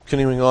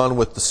Continuing on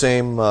with the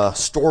same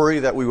story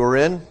that we were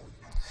in,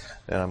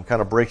 and I'm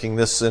kind of breaking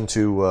this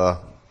into a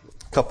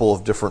couple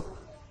of different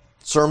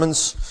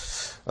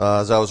sermons.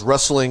 As I was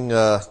wrestling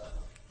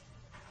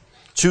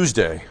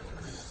Tuesday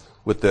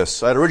with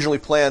this, I had originally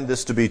planned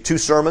this to be 2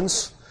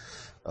 sermons,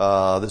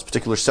 this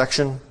particular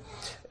section,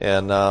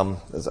 and I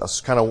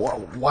was kind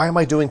of, why am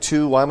I doing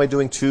 2? Why am I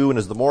doing 2? And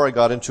as the more I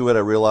got into it, I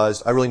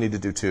realized I really need to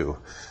do 2.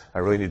 I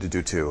really need to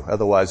do 2.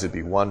 Otherwise, it'd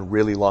be one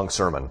really long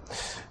sermon.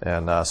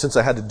 And since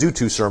I had to do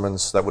 2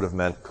 sermons, that would have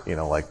meant,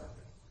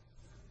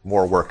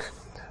 more work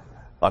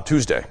on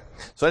Tuesday.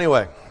 So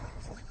anyway,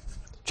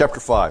 chapter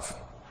 5.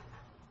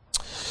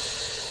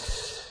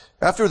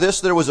 After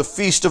this, there was a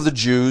feast of the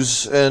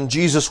Jews, and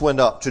Jesus went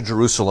up to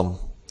Jerusalem.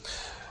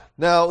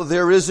 Now,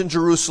 there is in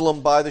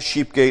Jerusalem by the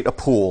sheep gate a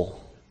pool,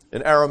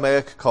 in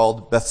Aramaic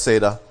called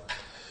Bethsaida,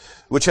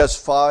 which has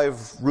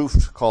 5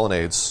 roofed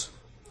colonnades.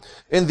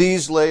 In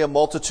these lay a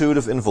multitude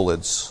of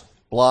invalids,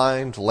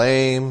 blind,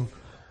 lame,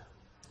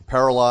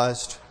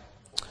 paralyzed.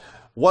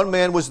 One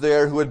man was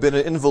there who had been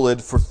an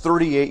invalid for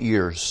 38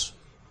 years.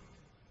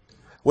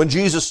 When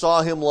Jesus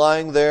saw him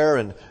lying there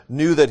and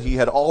knew that he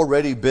had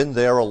already been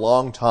there a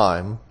long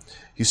time,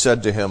 he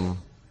said to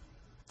him,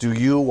 "Do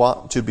you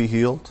want to be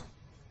healed?"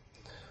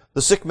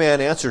 The sick man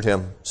answered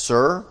him,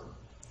 "Sir,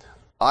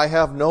 I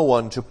have no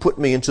one to put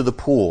me into the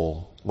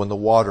pool when the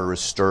water is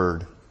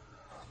stirred.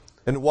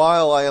 And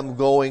while I am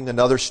going,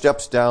 another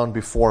steps down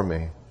before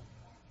me."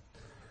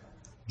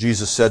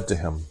 Jesus said to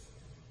him,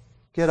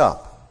 "Get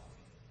up,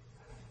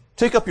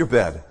 take up your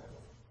bed,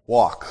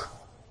 walk."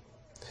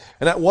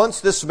 And at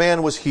once this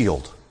man was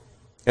healed,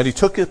 and he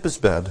took up his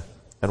bed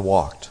and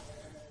walked.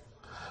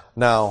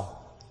 Now,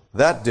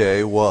 that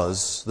day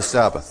was the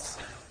Sabbath.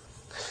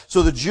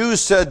 So the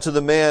Jews said to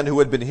the man who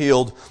had been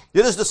healed,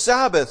 "It is the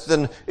Sabbath,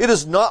 and it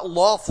is not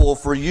lawful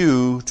for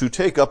you to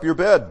take up your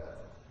bed."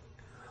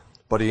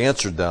 But he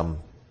answered them,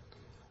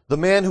 "The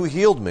man who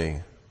healed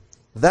me,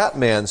 that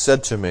man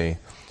said to me,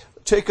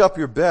 'Take up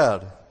your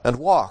bed and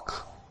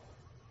walk.'"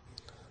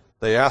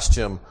 They asked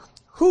him,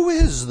 "Who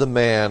is the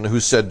man who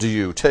said to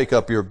you, 'Take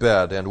up your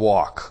bed and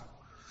walk'?"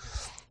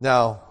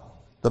 Now,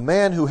 the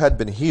man who had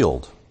been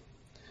healed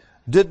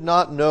did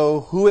not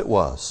know who it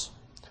was,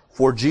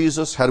 for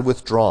Jesus had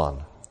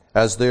withdrawn,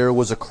 as there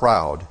was a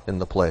crowd in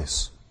the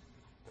place.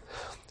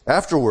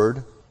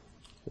 Afterward,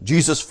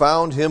 Jesus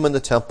found him in the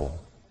temple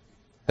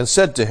and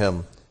said to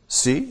him,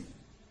 "See,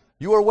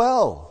 you are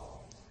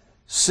well.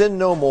 Sin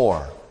no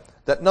more,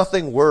 that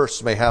nothing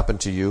worse may happen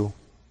to you."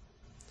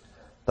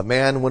 The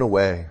man went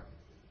away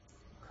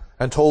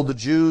and told the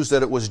Jews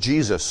that it was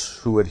Jesus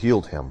who had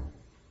healed him.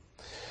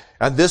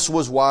 And this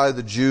was why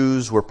the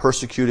Jews were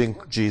persecuting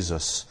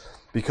Jesus,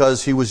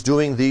 because he was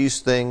doing these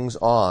things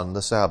on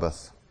the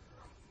Sabbath.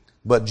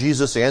 But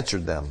Jesus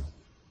answered them,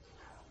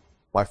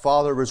 "My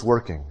Father is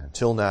working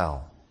until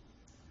now,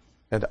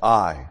 and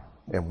I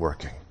am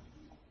working."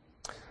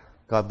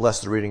 God bless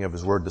the reading of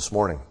his word this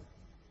morning.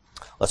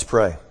 Let's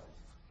pray.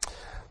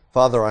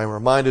 Father, I am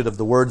reminded of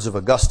the words of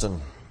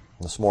Augustine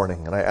this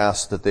morning, and I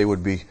ask that they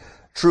would be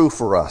true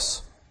for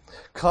us.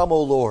 Come,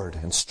 O Lord,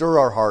 and stir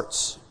our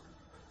hearts.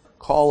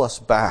 Call us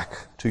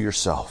back to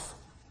yourself.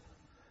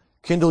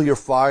 Kindle your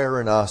fire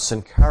in us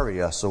and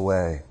carry us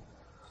away.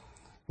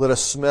 Let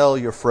us smell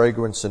your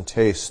fragrance and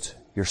taste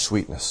your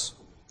sweetness.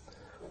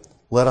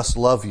 Let us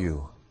love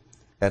you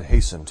and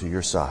hasten to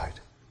your side.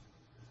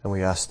 And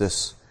we ask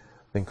this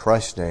in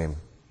Christ's name,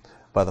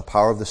 by the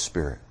power of the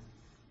Spirit.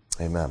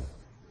 Amen.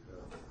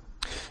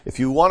 If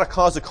you want to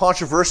cause a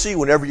controversy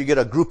whenever you get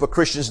a group of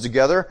Christians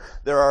together,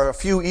 there are a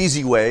few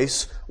easy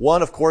ways.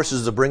 One, of course,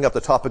 is to bring up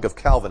the topic of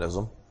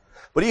Calvinism.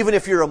 But even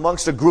if you're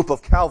amongst a group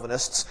of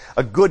Calvinists,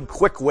 a good,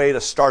 quick way to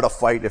start a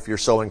fight, if you're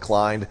so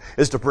inclined,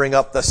 is to bring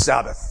up the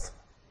Sabbath.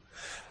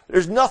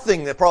 There's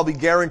nothing that probably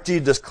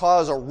guaranteed to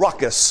cause a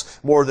ruckus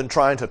more than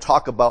trying to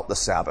talk about the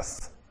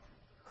Sabbath.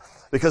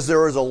 Because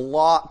there is a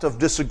lot of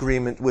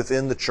disagreement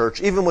within the church,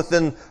 even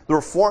within the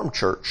Reformed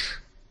Church,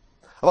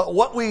 about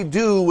what we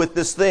do with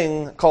this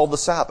thing called the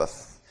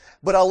Sabbath.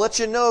 But I'll let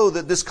you know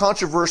that this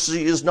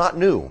controversy is not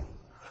new.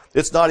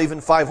 It's not even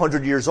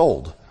 500 years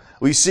old.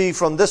 We see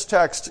from this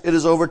text, it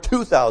is over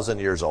 2,000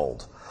 years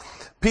old.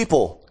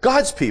 People,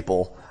 God's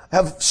people,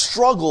 have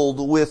struggled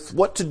with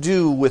what to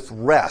do with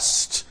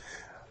rest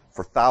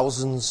for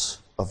thousands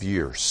of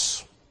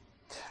years.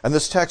 And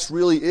this text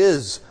really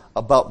is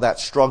about that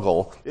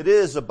struggle. It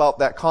is about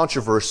that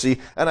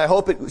controversy, and I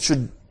hope it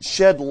should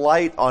shed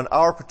light on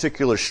our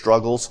particular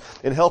struggles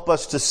and help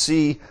us to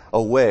see a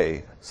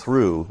way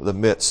through the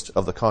midst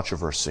of the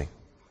controversy.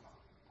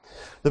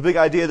 The big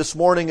idea this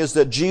morning is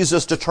that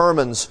Jesus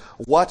determines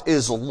what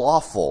is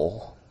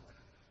lawful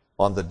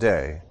on the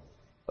day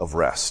of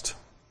rest.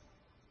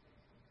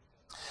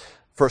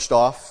 First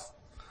off,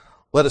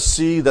 let us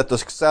see that the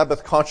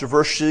Sabbath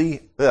controversy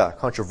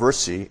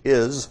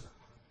is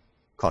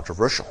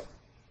controversial.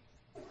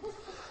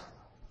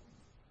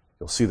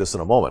 You'll see this in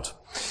a moment.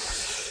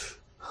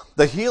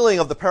 The healing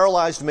of the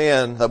paralyzed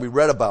man that we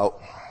read about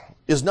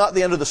is not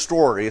the end of the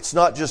story. It's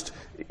not just,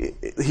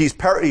 he's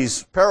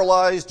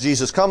paralyzed,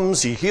 Jesus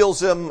comes, he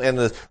heals him,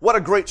 and what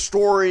a great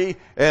story,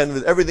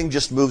 and everything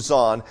just moves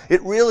on.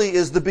 It really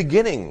is the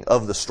beginning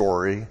of the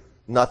story,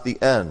 not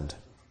the end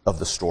of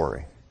the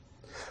story.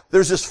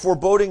 There's this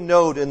foreboding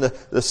note in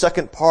the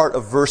second part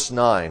of verse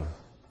 9.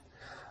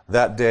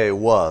 That day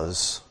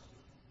was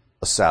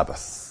a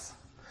Sabbath.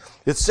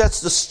 It sets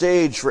the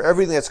stage for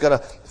everything that's going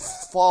to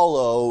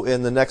follow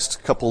in the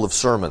next couple of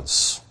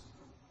sermons.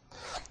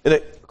 And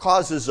it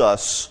causes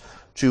us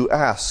to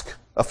ask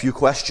a few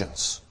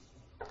questions.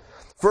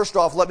 First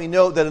off, let me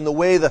note that in the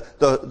way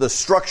the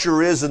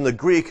structure is in the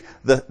Greek,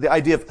 the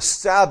idea of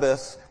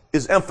Sabbath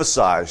is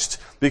emphasized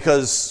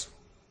because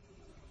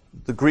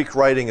the Greek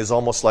writing is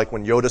almost like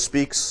when Yoda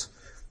speaks.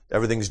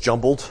 Everything's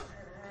jumbled.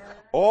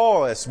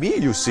 Oh, it's me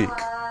you seek.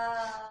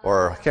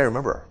 Or I can't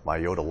remember my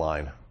Yoda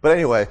line. But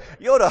anyway,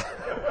 Yoda,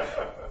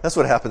 that's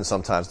what happens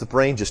sometimes. The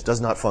brain just does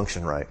not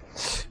function right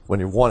when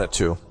you want it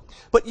to.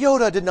 But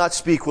Yoda did not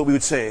speak what we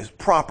would say is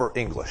proper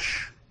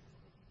English.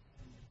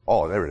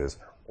 Oh, there it is.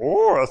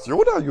 Oh, it's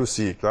Yoda you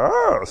seek.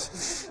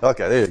 Yes.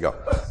 Okay, there you go.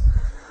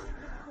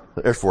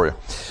 There's for you.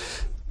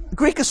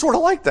 Greek is sort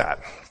of like that.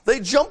 They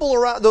jumble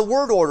around. The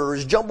word order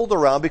is jumbled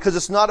around because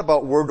it's not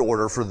about word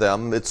order for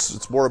them.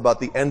 It's more about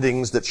the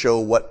endings that show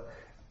what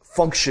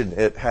function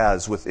it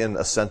has within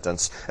a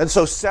sentence. And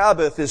so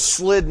Sabbath is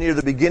slid near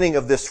the beginning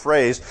of this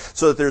phrase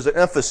so that there's an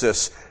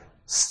emphasis.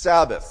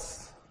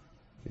 Sabbath.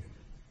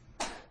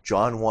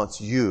 John wants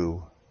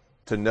you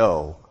to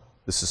know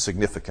this is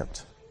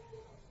significant.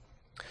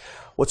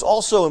 What's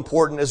also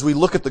important as we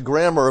look at the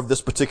grammar of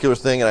this particular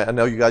thing, and I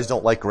know you guys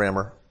don't like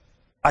grammar.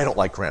 I don't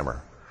like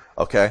grammar.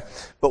 Okay?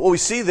 But what we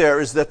see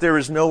there is that there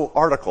is no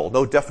article,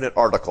 no definite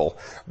article.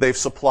 They've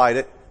supplied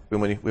it.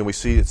 When we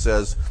see it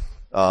says,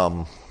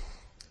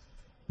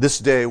 this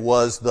day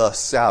was the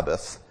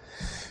Sabbath.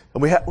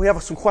 And we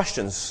have some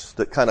questions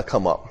that kind of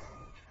come up.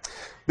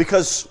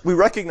 Because we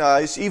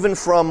recognize, even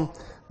from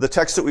the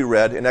text that we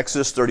read in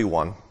Exodus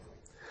 31,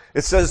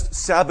 it says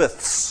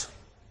Sabbaths,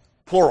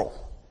 plural.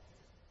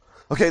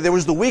 Okay, there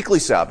was the weekly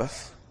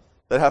Sabbath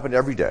that happened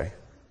every day.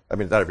 I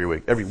mean, not every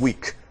week, every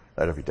week,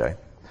 not every day.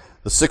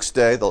 The sixth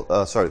day,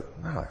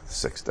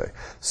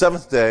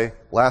 seventh day,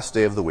 last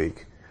day of the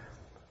week,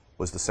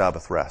 was the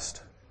Sabbath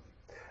rest.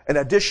 In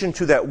addition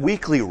to that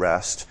weekly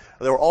rest,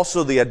 there were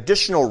also the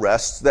additional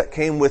rests that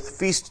came with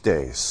feast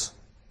days.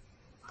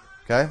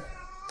 Okay?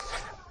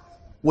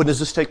 When does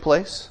this take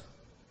place?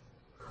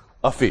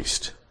 A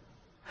feast.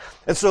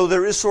 And so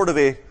there is sort of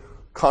a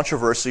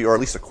controversy, or at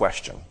least a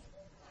question,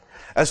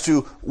 as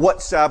to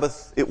what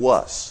Sabbath it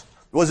was.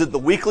 Was it the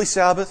weekly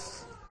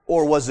Sabbath,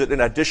 or was it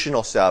an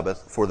additional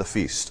Sabbath for the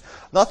feast?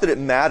 Not that it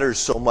matters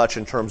so much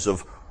in terms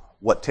of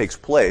what takes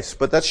place,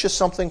 but that's just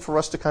something for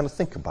us to kind of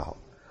think about.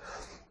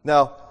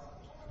 Now,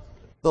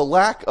 the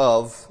lack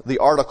of the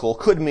article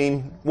could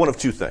mean one of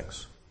two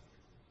things.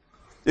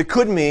 It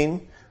could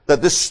mean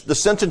that the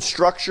sentence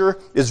structure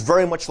is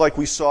very much like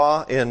we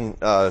saw in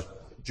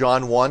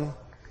John 1,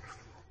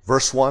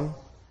 verse 1,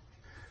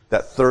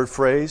 that third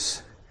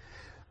phrase.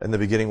 In the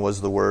beginning was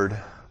the Word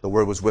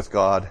was with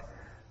God,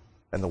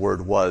 and the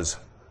Word was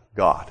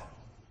God.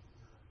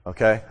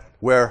 Okay?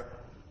 Where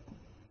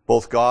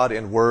both God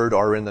and Word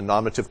are in the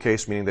nominative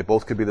case, meaning they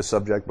both could be the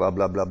subject, blah,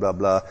 blah, blah, blah,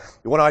 blah.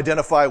 You want to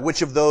identify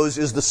which of those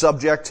is the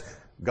subject,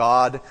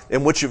 God,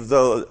 and which of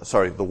those,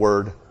 the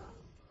Word.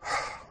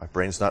 My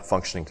brain's not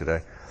functioning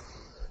today.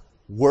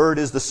 Word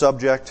is the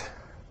subject,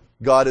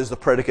 God is the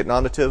predicate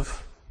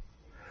nominative.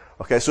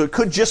 Okay, so it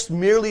could just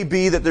merely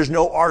be that there's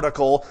no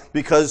article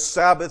because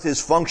Sabbath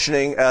is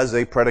functioning as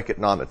a predicate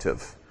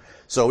nominative.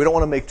 So we don't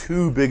want to make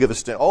too big of a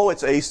stand. Oh,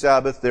 it's a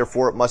Sabbath,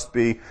 therefore it must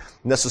be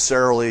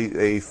necessarily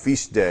a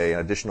feast day, an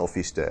additional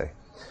feast day.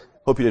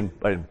 Hope I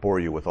didn't bore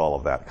you with all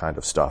of that kind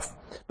of stuff.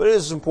 But it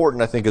is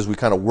important, I think, as we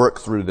kind of work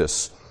through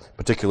this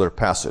particular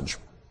passage.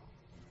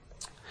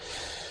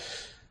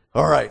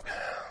 All right.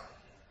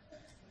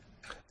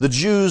 The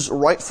Jews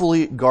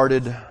rightfully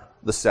guarded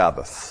the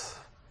Sabbath.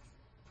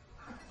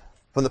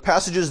 From the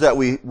passages that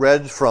we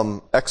read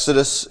from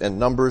Exodus and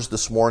Numbers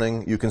this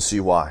morning, you can see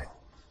why.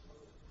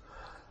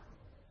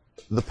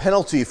 The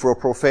penalty for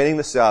profaning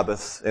the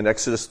Sabbath in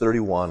Exodus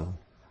 31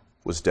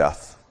 was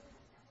death.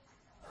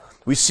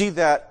 We see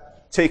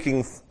that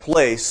taking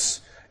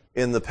place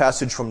in the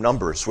passage from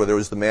Numbers, where there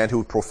was the man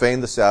who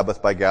profaned the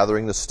Sabbath by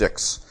gathering the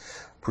sticks,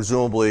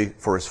 presumably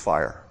for his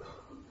fire.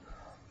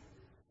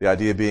 The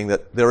idea being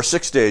that there are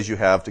 6 days you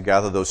have to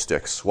gather those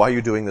sticks. Why are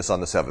you doing this on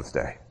the seventh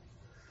day?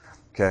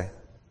 Okay?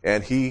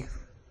 And he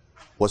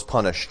was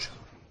punished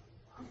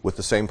with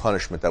the same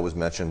punishment that was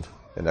mentioned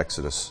in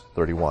Exodus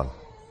 31.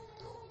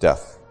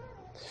 Death.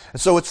 And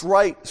so it's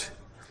right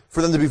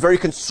for them to be very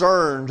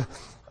concerned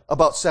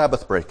about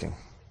Sabbath breaking.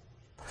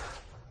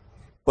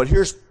 But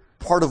here's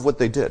part of what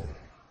they did.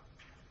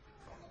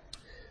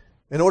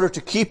 In order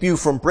to keep you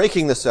from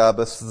breaking the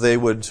Sabbath, they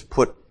would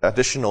put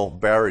additional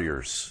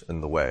barriers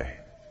in the way.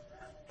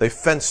 They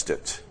fenced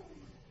it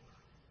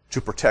to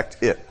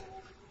protect it.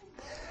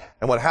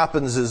 And what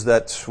happens is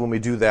that when we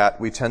do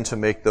that, we tend to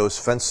make those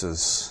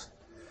fences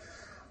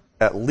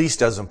at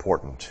least as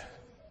important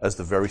as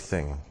the very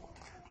thing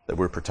that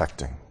we're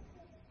protecting.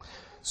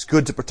 It's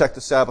good to protect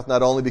the Sabbath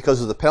not only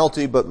because of the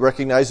penalty, but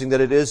recognizing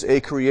that it is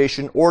a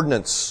creation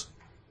ordinance.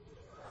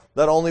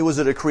 Not only was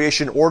it a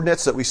creation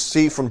ordinance that we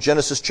see from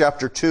Genesis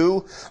chapter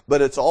 2,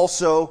 but it's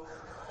also,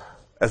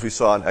 as we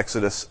saw in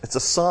Exodus, it's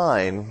a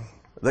sign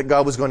that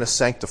God was going to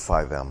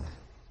sanctify them.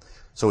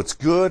 So it's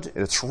good and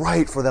it's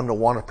right for them to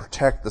want to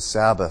protect the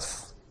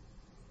Sabbath.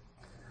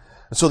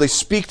 And so they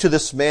speak to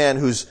this man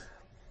who's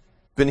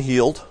been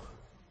healed,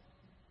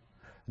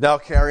 now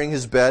carrying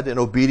his bed in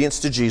obedience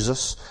to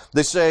Jesus.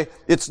 They say,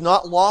 it's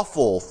not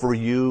lawful for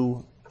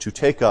you to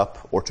take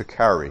up or to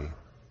carry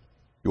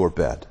your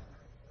bed.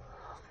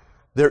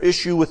 Their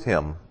issue with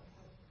him,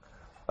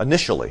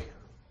 initially,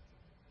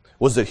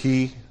 was that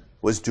he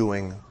was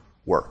doing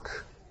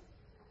work.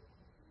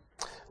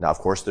 Now, of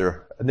course,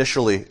 they're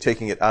initially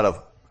taking it out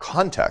of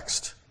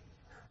context.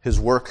 His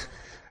work,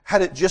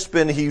 had it just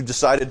been he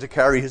decided to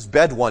carry his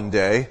bed one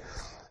day,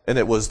 and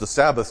it was the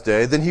Sabbath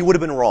day, then he would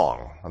have been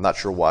wrong. I'm not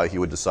sure why he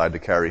would decide to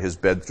carry his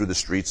bed through the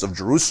streets of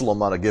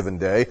Jerusalem on a given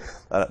day.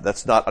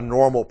 That's not a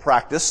normal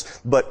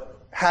practice, but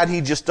had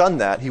he just done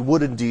that, he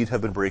would indeed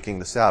have been breaking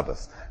the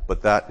Sabbath.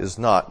 But that is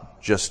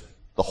not just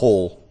the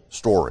whole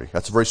story.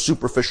 That's a very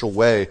superficial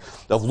way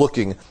of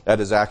looking at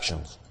his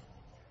actions.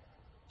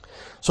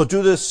 So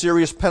due to this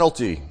serious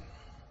penalty,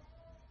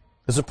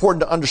 it's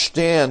important to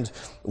understand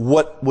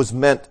what was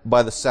meant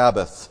by the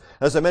Sabbath.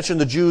 As I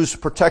mentioned, the Jews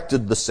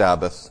protected the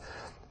Sabbath,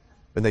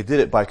 and they did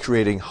it by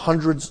creating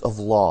hundreds of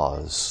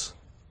laws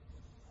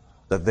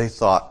that they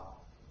thought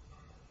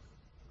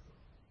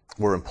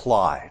were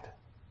implied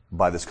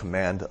by this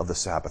command of the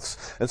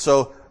Sabbaths. And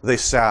so they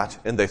sat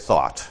and they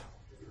thought,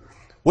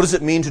 what does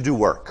it mean to do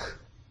work?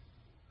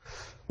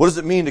 What does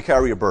it mean to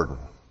carry a burden?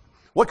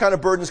 What kind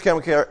of burdens can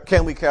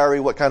we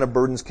carry? What kind of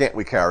burdens can't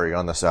we carry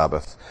on the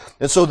Sabbath?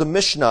 And so the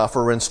Mishnah,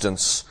 for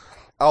instance,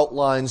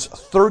 outlines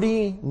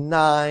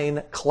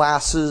 39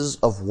 classes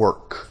of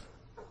work.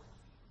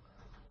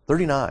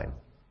 39.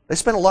 They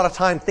spent a lot of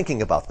time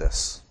thinking about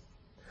this.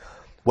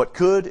 What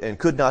could and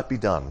could not be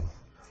done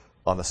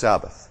on the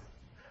Sabbath.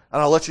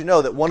 And I'll let you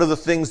know that one of the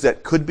things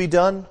that could be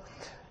done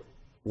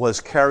was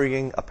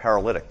carrying a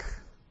paralytic.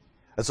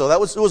 And so it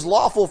was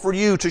lawful for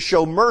you to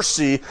show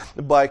mercy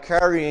by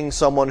carrying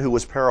someone who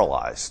was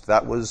paralyzed.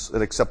 That was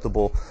an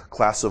acceptable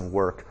class of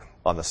work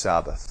on the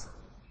Sabbath.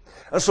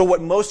 And so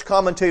what most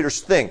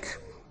commentators think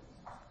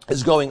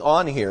is going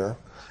on here,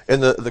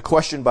 and the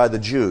question by the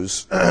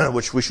Jews,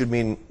 which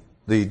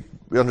we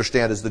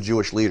understand as the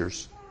Jewish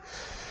leaders,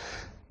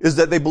 is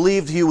that they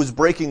believed he was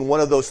breaking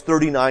one of those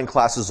 39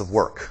 classes of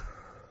work.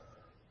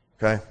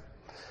 Okay?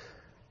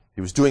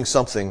 He was doing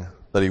something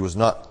that he was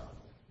not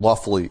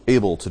lawfully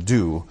able to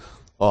do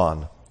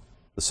on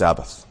the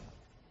Sabbath.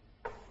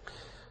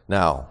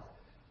 Now,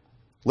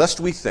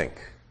 lest we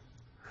think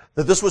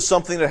that this was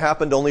something that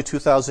happened only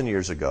 2,000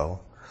 years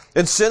ago,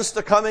 and since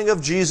the coming of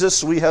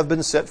Jesus, we have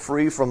been set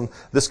free from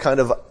this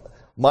kind of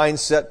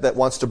mindset that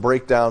wants to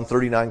break down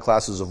 39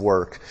 classes of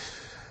work.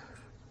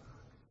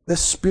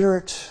 This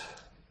spirit,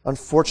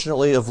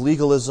 unfortunately, of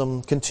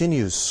legalism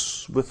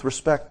continues with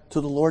respect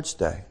to the Lord's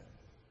Day.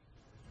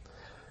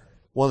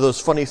 One of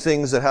those funny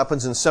things that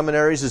happens in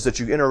seminaries is that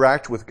you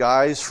interact with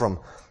guys from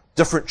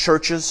different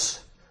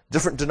churches,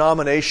 different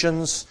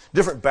denominations,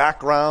 different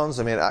backgrounds.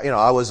 I mean,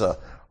 I was a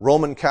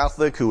Roman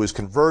Catholic who was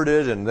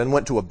converted and then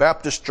went to a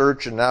Baptist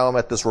church, and now I'm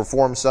at this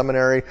Reformed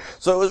seminary.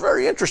 So it was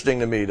very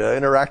interesting to me to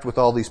interact with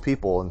all these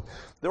people. And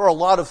there were a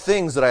lot of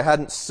things that I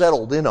hadn't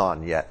settled in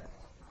on yet.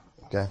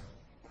 Okay?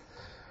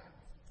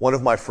 One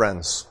of my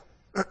friends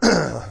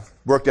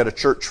worked at a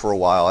church for a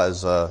while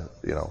as a,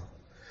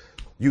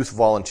 youth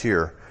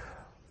volunteer.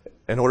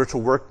 In order to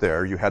work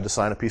there, you had to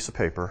sign a piece of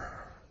paper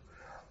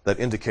that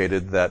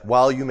indicated that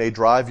while you may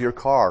drive your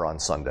car on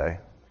Sunday,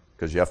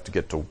 because you have to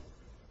get to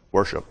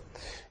worship,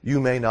 you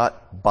may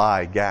not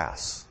buy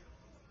gas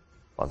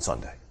on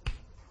Sunday.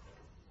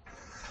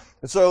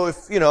 And so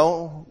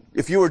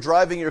if you were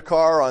driving your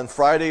car on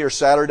Friday or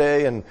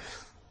Saturday and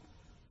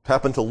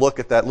happened to look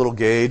at that little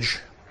gauge,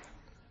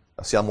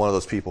 see, I'm one of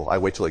those people. I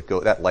wait till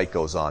that light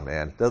goes on,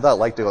 man. That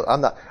light goes,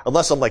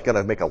 unless I'm going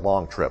to make a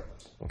long trip,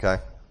 okay?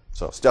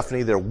 So,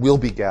 Stephanie, there will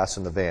be gas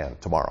in the van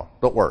tomorrow.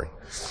 Don't worry.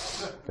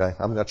 Okay?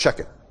 I'm going to check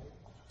it.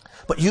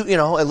 But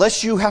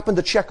unless you happen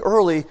to check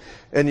early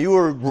and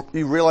you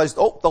realized,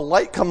 the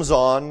light comes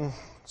on,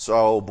 so,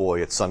 oh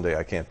boy, it's Sunday,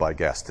 I can't buy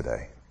gas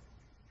today.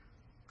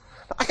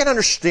 I can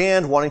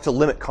understand wanting to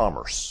limit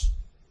commerce,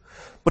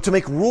 but to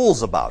make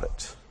rules about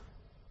it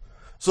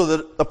so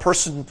that a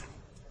person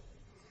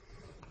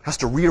has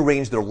to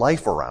rearrange their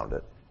life around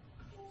it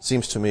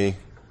seems to me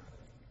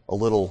a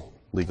little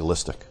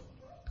legalistic.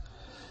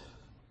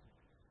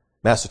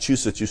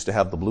 Massachusetts used to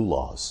have the blue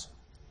laws.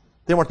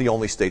 They weren't the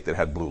only state that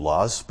had blue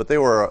laws, but they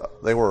hung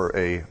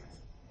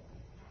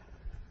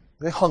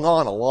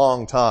on a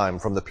long time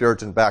from the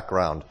Puritan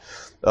background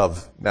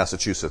of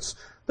Massachusetts.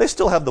 They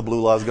still have the blue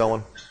laws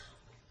going.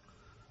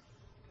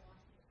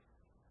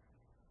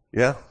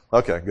 Yeah?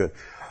 Okay, good.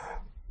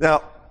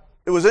 Now,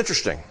 it was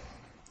interesting.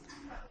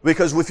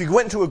 Because if you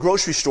went into a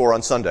grocery store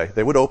on Sunday,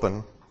 they would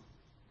open,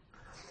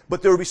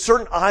 but there would be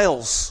certain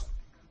aisles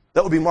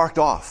that would be marked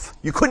off.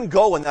 You couldn't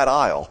go in that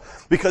aisle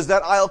because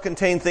that aisle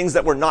contained things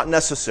that were not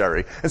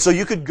necessary. And so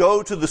you could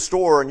go to the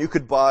store and you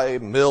could buy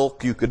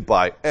milk, you could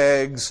buy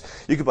eggs,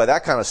 you could buy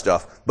that kind of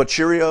stuff. But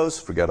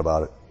Cheerios, forget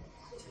about it.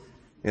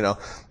 You know,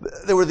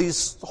 there were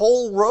these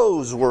whole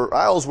rows where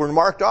aisles were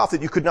marked off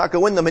that you could not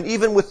go in them. And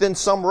even within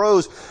some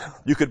rows,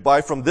 you could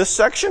buy from this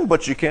section,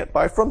 but you can't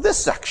buy from this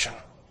section.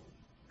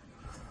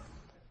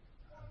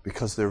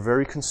 Because they're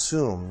very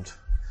consumed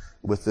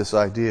with this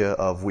idea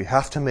of we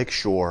have to make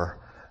sure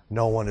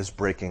no one is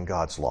breaking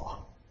God's law.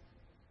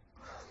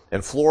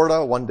 In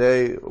Florida, one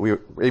day,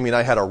 Amy and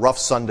I had a rough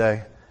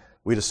Sunday.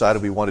 We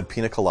decided we wanted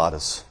pina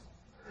coladas.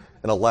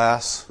 And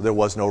alas, there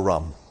was no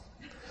rum.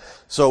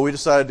 So we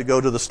decided to go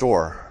to the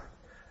store.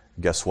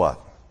 Guess what?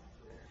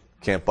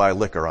 Can't buy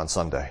liquor on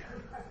Sunday.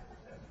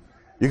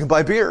 You can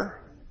buy beer.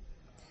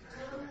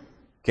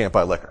 Can't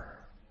buy liquor.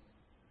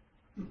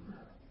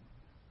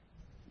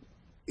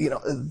 You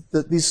know,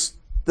 this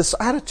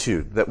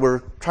attitude that we're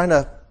trying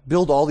to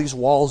build all these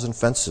walls and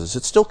fences,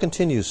 it still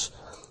continues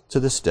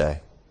to this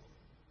day.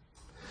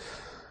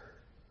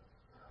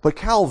 But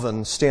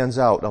Calvin stands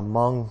out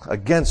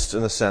against,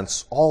 in a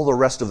sense, all the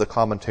rest of the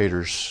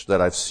commentators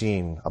that I've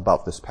seen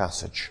about this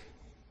passage.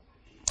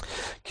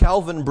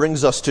 Calvin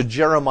brings us to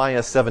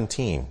Jeremiah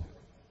 17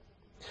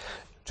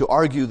 to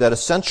argue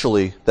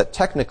that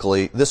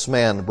technically, this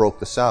man broke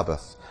the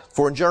Sabbath.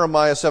 For in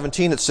Jeremiah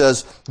 17 it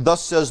says,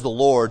 "Thus says the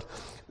Lord,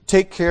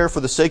 take care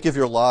for the sake of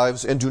your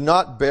lives, and do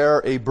not bear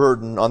a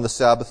burden on the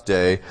Sabbath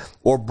day,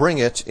 or bring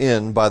it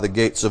in by the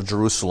gates of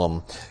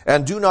Jerusalem.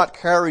 And do not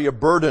carry a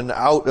burden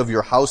out of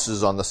your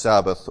houses on the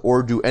Sabbath,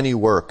 or do any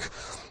work,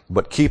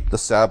 but keep the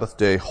Sabbath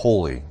day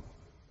holy,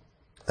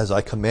 as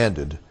I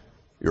commanded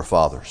your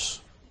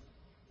fathers."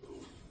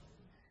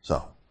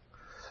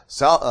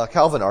 So,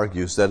 Calvin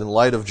argues that in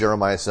light of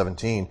Jeremiah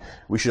 17,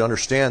 we should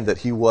understand that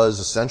he was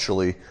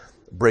essentially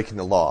breaking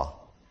the law.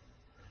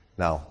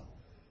 Now,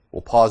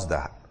 we'll pause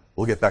that.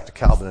 We'll get back to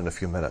Calvin in a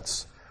few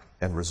minutes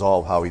and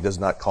resolve how he does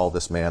not call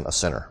this man a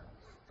sinner,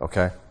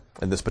 okay,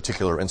 in this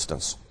particular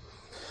instance.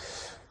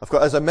 Of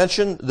course, as I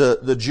mentioned,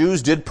 the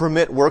Jews did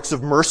permit works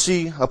of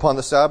mercy upon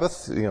the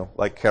Sabbath,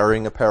 like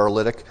carrying a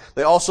paralytic.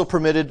 They also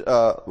permitted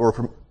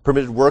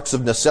works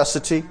of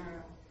necessity.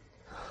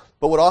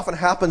 But what often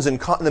happens in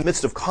the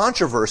midst of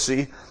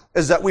controversy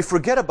is that we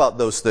forget about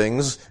those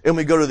things and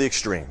we go to the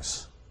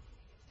extremes.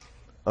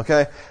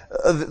 Okay?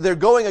 They're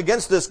going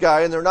against this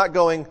guy and they're not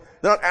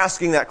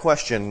asking that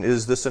question,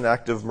 is this an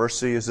act of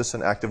mercy? Is this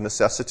an act of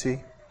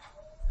necessity?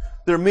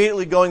 They're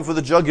immediately going for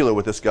the jugular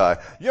with this guy.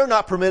 You're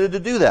not permitted to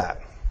do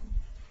that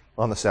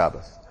on the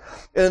Sabbath.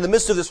 And in the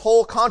midst of this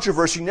whole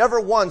controversy, never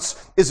once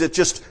is it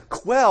just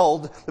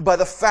quelled by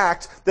the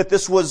fact that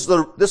this was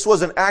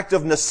an act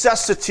of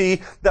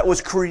necessity that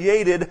was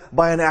created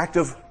by an act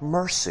of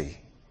mercy.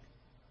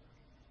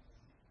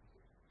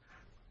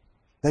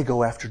 They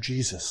go after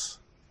Jesus,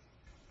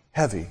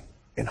 heavy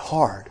and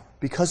hard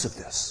because of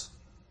this.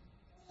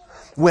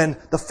 When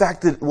the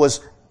fact that it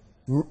was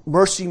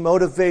mercy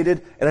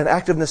motivated and an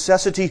act of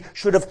necessity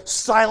should have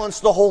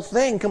silenced the whole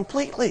thing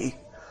completely.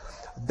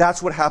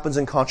 That's what happens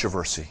in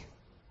controversy.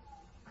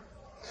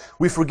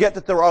 We forget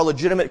that there are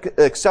legitimate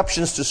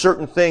exceptions to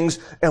certain things,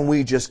 and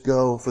we just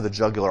go for the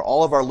jugular.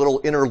 All of our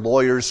little inner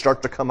lawyers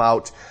start to come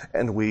out,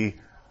 and we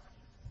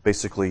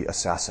basically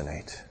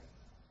assassinate.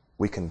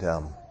 We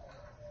condemn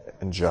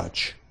and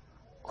judge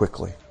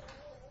quickly.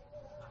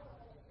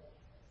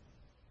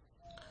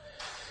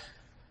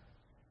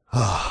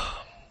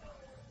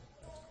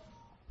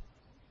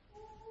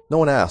 No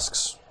one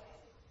asks,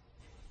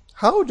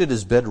 how did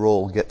his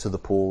bedroll get to the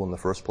pool in the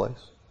first place?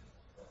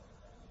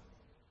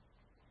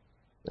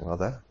 You know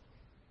that?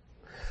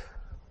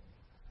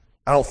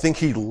 I don't think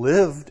he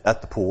lived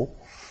at the pool.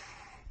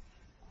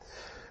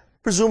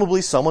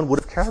 Presumably someone would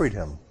have carried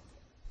him.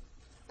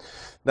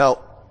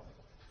 Now,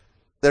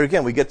 there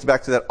again, we get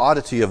back to that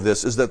oddity of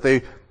this, is that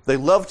they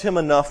loved him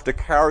enough to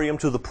carry him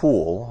to the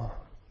pool,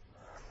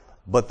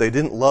 but they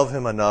didn't love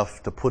him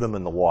enough to put him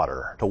in the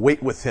water, to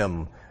wait with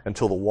him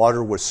until the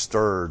water was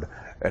stirred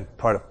and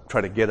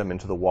try to get him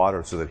into the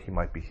water so that he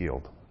might be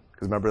healed.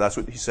 Because remember, that's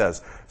what he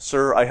says.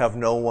 Sir, I have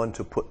no one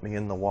to put me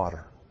in the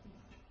water.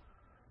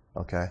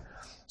 Okay?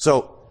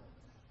 So,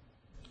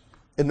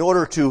 in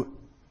order to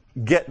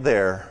get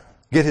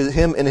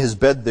him in his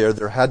bed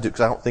there had to,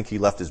 because I don't think he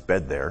left his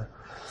bed there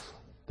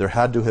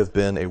had to have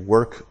been a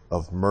work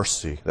of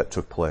mercy that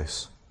took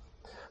place.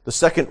 The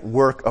second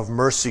work of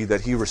mercy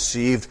that he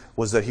received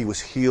was that he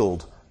was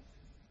healed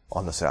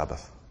on the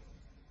Sabbath,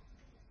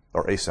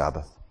 or a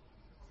Sabbath.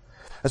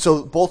 And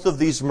so both of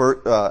these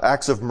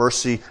acts of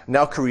mercy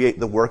now create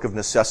the work of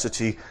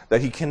necessity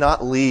that he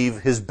cannot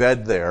leave his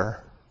bed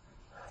there.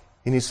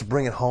 He needs to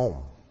bring it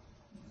home.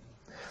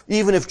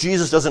 Even if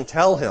Jesus doesn't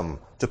tell him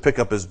to pick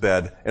up his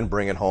bed and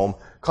bring it home,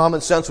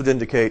 common sense would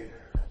indicate,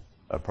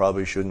 I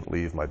probably shouldn't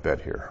leave my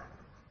bed here.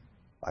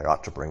 I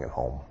ought to bring it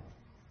home.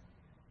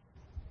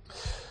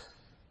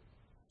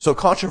 So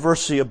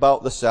controversy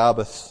about the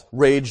Sabbath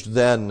raged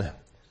then,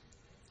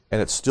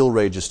 and it still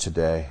rages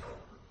today.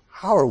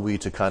 How are we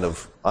to kind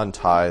of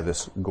untie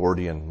this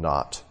Gordian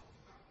knot?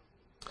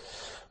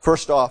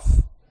 First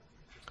off,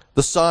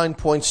 the sign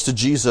points to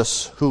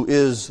Jesus, who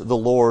is the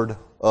Lord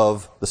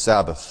of the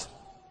Sabbath.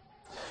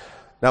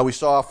 Now we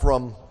saw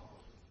from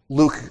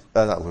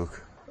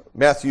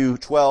Matthew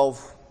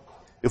 12.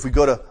 If we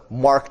go to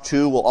Mark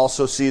 2, we'll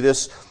also see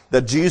this,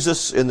 that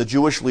Jesus and the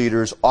Jewish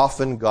leaders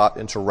often got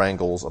into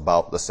wrangles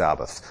about the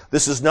Sabbath.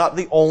 This is not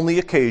the only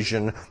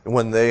occasion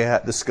when they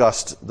had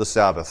discussed the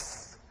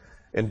Sabbath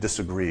and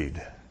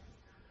disagreed.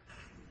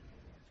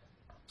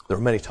 There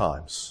were many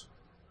times.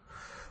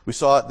 We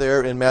saw it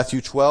there in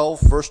Matthew 12,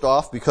 first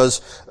off,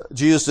 because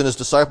Jesus and his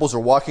disciples are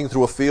walking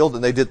through a field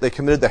and they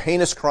committed the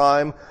heinous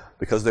crime,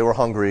 because they were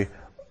hungry,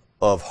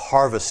 of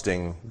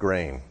harvesting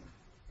grain.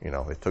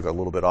 They took a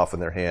little bit off in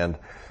their hand,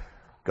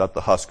 got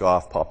the husk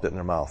off, popped it in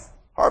their mouth.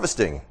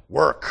 Harvesting,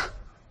 work.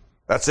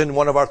 That's in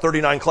one of our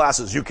 39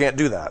 classes. You can't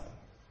do that.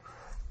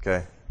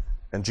 Okay?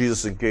 And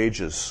Jesus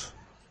engages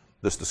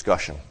this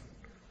discussion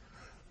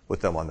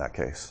with them on that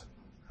case.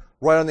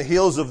 Right on the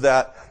heels of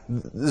that,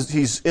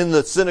 he's in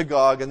the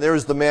synagogue, and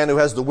there's the man who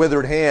has the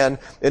withered hand,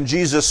 and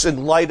Jesus,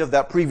 in light of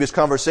that previous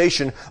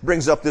conversation,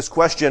 brings up this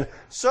question,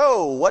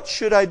 so, what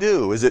should I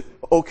do? Is it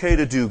okay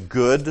to do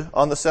good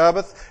on the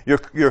Sabbath?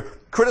 You're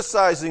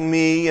criticizing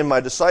me and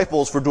my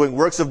disciples for doing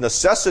works of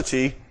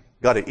necessity,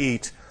 got to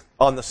eat,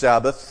 on the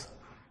Sabbath.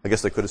 I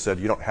guess they could have said,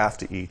 you don't have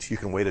to eat, you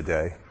can wait a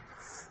day.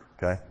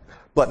 Okay?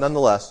 But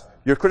nonetheless,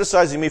 you're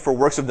criticizing me for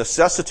works of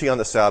necessity on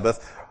the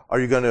Sabbath. Are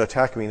you going to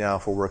attack me now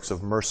for works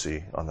of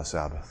mercy on the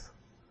Sabbath?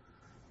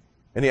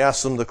 And he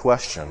asks them the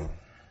question,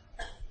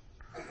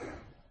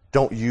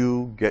 don't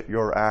you get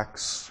your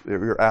ass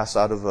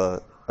out of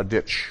a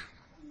ditch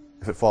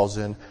if it falls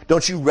in?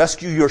 Don't you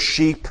rescue your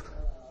sheep?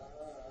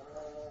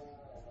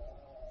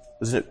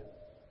 Isn't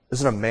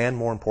a man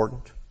more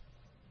important?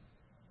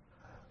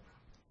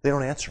 They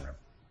don't answer him.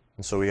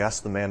 And so he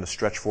asks the man to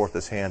stretch forth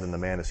his hand, and the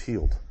man is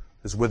healed.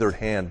 His withered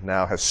hand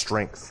now has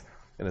strength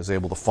and is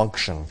able to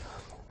function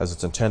as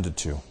it's intended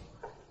to.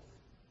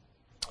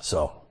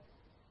 So,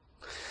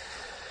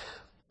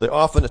 they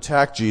often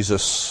attack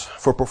Jesus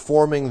for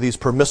performing these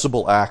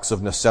permissible acts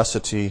of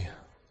necessity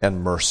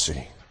and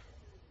mercy.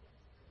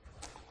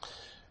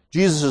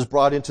 Jesus is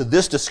brought into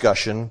this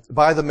discussion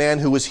by the man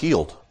who was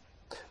healed.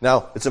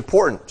 Now, it's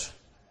important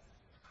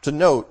to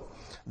note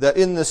that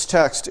in this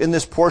text, in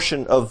this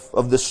portion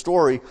of this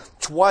story,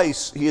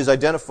 twice he is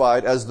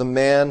identified as the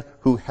man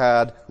who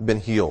had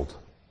been healed.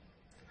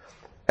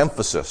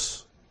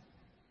 Emphasis.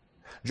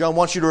 John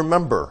wants you to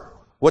remember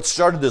what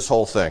started this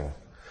whole thing.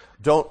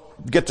 Don't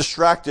get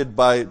distracted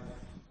by,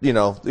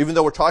 even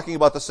though we're talking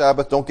about the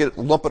Sabbath, don't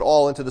lump it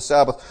all into the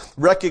Sabbath.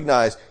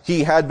 Recognize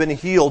he had been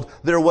healed.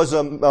 There was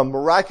a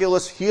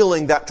miraculous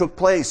healing that took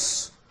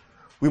place.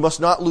 We must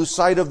not lose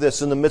sight of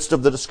this in the midst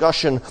of the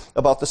discussion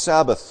about the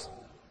Sabbath.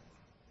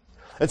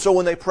 And so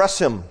when they press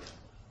him,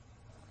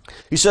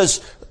 he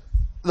says,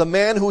 the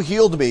man who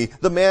healed me,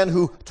 the man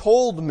who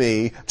told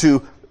me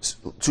to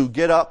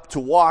get up, to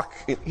walk,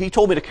 he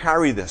told me to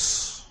carry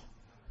this.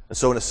 And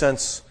so in a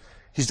sense,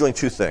 he's doing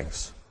two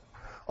things.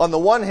 On the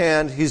one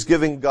hand, he's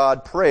giving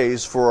God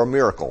praise for a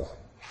miracle.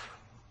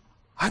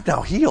 I'm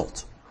now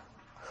healed.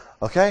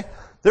 Okay?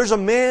 There's a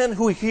man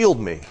who healed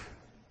me.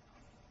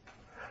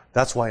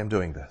 That's why I'm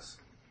doing this.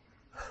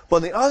 But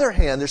on the other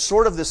hand, there's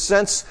sort of this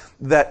sense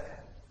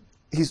that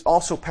he's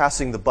also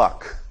passing the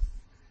buck.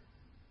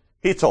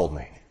 He told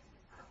me.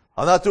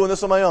 I'm not doing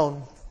this on my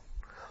own.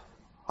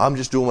 I'm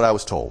just doing what I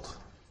was told.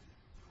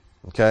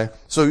 Okay?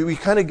 So we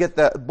kind of get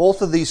that,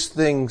 both of these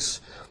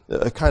things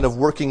kind of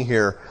working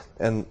here,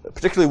 and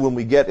particularly when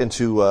we get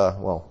into,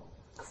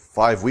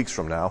 5 weeks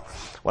from now,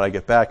 when I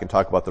get back and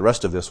talk about the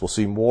rest of this, we'll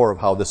see more of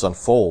how this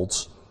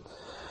unfolds.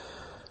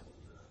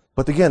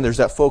 But again, there's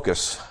that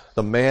focus.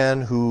 The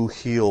man who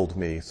healed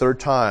me. Third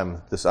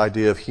time, this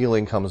idea of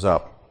healing comes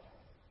up.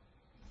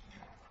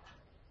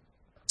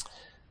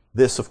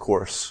 This, of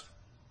course,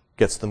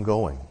 gets them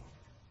going.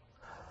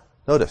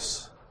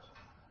 Notice,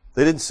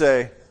 they didn't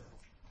say,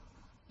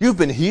 you've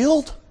been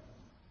healed?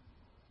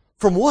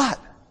 From what?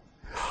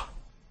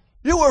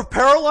 You were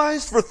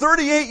paralyzed for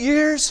 38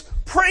 years?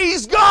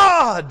 Praise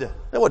God!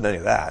 There wasn't any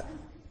of that.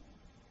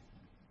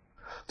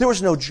 There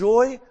was no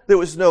joy. There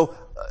was no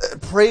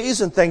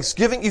praise and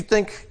thanksgiving. You'd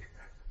think,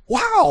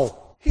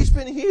 wow, he's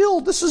been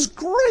healed. This is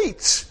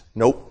great.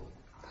 Nope.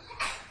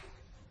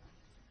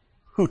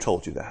 Who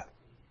told you that?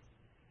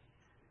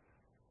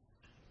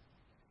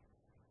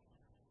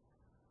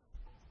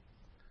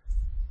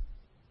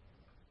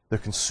 They're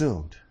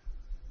consumed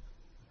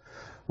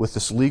with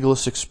this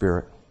legalistic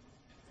spirit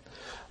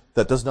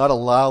that does not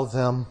allow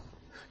them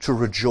to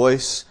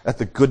rejoice at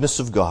the goodness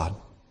of God.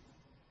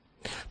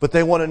 But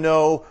they want to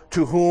know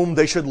to whom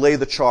they should lay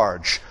the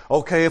charge.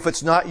 Okay, if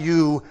it's not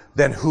you,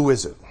 then who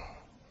is it?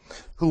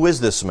 Who is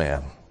this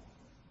man?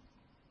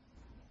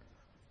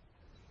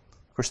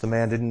 Of course, the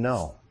man didn't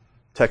know.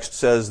 Text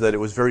says that it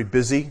was very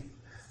busy.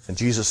 And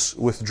Jesus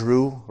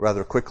withdrew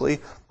rather quickly.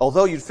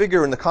 Although you'd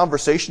figure in the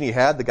conversation he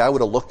had, the guy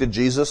would have looked at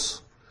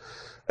Jesus,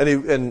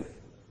 and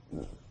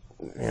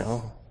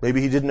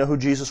maybe he didn't know who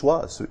Jesus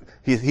was.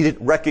 He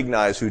didn't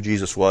recognize who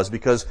Jesus was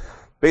because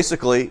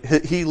basically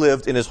he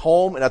lived in his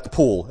home and at the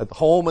pool, at the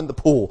home and the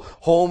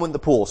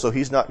pool. So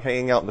he's not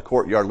hanging out in the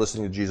courtyard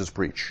listening to Jesus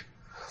preach.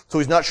 So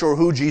he's not sure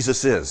who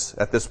Jesus is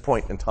at this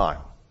point in time.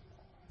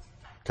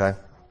 Okay?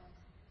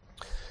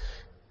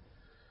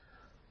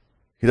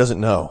 He doesn't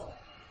know.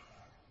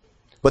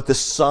 But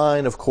this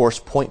sign, of course,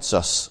 points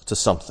us to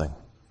something.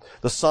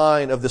 The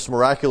sign of this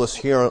miraculous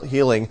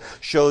healing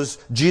shows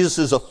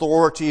Jesus'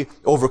 authority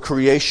over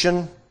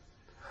creation.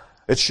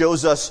 It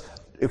shows us,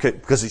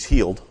 because he's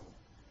healed.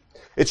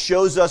 It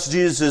shows us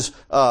Jesus'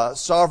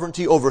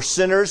 sovereignty over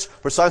sinners,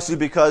 precisely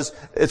because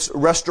it's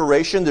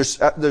restoration.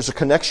 There's a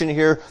connection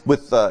here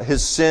with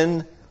his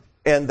sin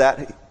and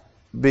that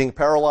being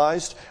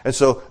paralyzed. And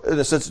so, in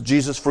a sense,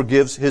 Jesus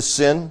forgives his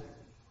sin.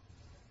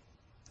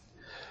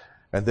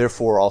 And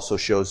therefore also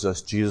shows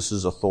us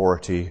Jesus'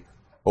 authority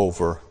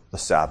over the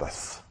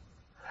Sabbath.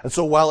 And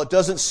so while it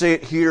doesn't say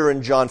it here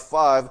in John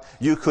 5,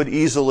 you could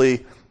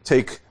easily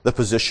take the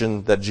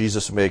position that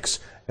Jesus makes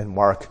in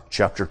Mark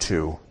chapter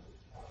 2.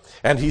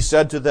 And he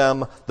said to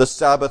them, the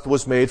Sabbath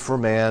was made for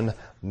man,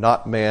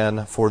 not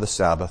man for the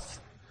Sabbath.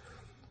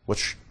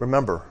 Which,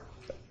 remember,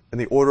 in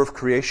the order of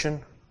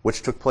creation,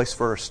 which took place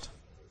first?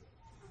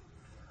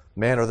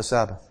 Man or the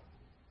Sabbath?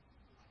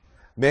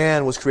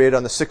 Man was created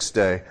on the sixth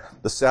day.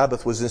 The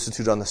Sabbath was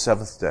instituted on the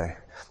seventh day.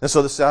 And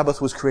so the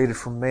Sabbath was created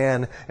for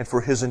man and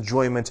for his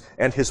enjoyment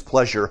and his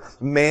pleasure.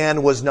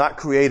 Man was not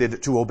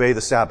created to obey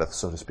the Sabbath,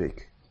 so to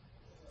speak.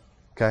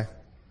 Okay?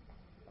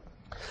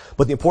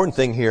 But the important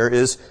thing here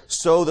is,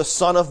 so the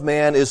Son of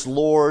Man is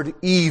Lord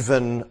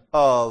even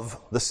of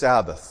the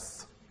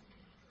Sabbath.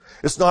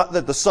 It's not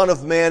that the Son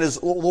of Man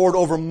is Lord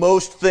over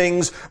most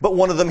things, but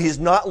one of them he's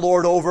not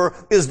Lord over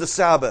is the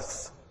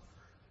Sabbath.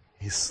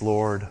 He's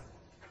Lord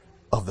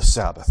of the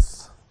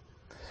Sabbath,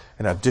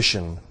 in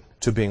addition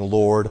to being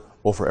Lord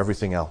over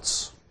everything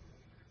else.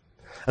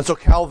 And so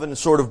Calvin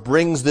sort of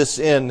brings this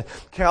in.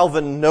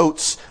 Calvin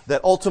notes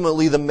that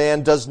ultimately the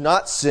man does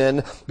not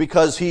sin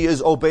because he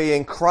is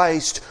obeying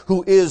Christ,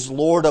 who is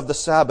Lord of the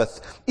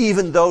Sabbath,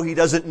 even though he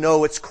doesn't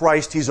know it's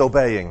Christ he's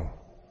obeying.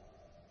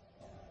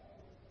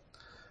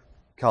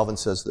 Calvin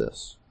says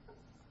this: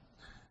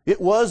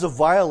 it was a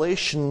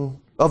violation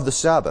of the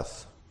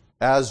Sabbath,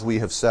 as we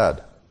have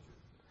said.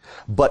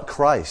 But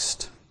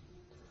Christ,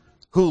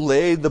 who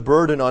laid the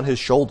burden on his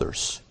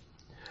shoulders,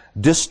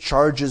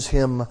 discharges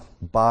him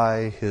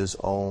by his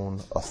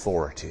own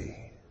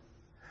authority.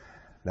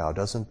 Now,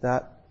 doesn't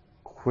that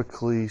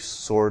quickly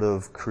sort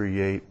of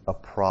create a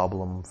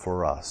problem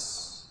for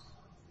us?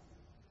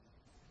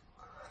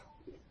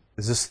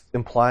 Is this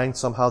implying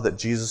somehow that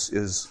Jesus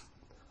is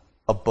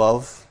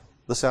above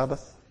the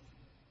Sabbath?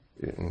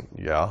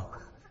 Yeah.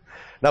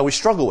 Now, we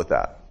struggle with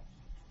that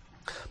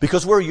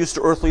because we're used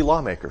to earthly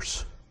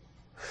lawmakers.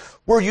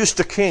 We're used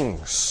to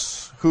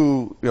kings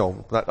who,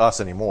 not us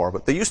anymore,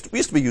 but they used to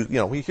be,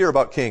 we hear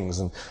about kings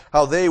and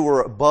how they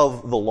were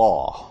above the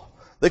law.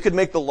 They could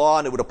make the law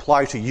and it would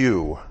apply to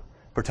you.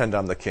 Pretend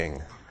I'm the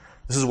king.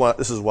 This is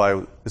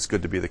why it's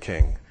good to be the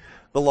king.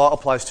 The law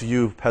applies to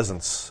you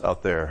peasants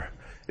out there.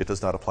 It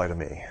does not apply to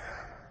me.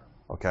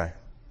 Okay?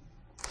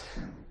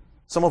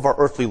 Some of our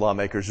earthly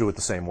lawmakers do it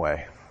the same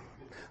way.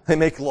 They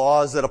make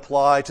laws that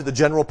apply to the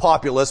general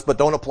populace but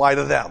don't apply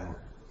to them.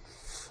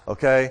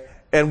 Okay?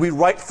 And we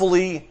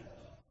rightfully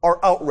are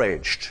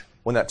outraged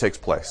when that takes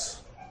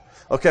place.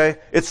 Okay?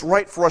 It's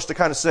right for us to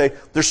kind of say,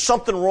 there's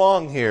something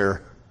wrong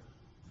here.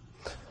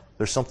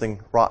 There's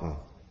something rotten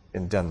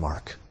in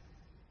Denmark.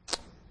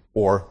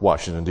 Or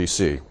Washington,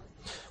 D.C.,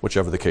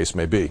 whichever the case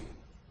may be.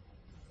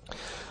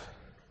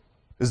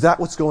 Is that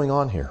what's going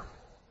on here?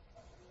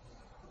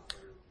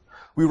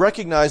 We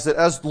recognize that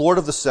as Lord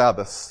of the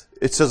Sabbath,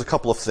 it says a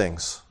couple of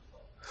things.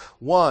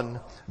 One,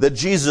 that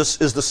Jesus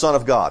is the Son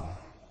of God.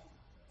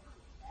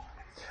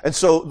 And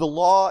so the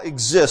law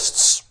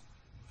exists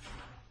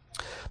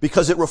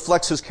because it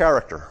reflects his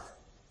character.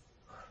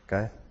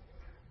 Okay?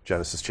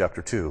 Genesis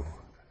chapter 2.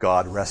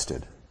 God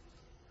rested.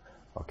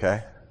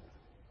 Okay?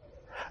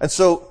 And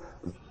so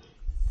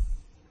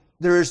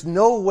there is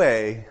no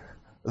way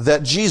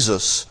that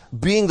Jesus,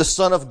 being the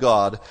Son of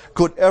God,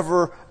 could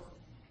ever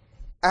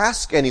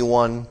ask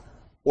anyone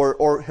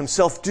or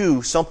himself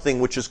do something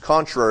which is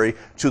contrary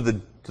to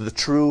the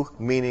true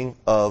meaning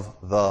of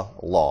the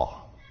law.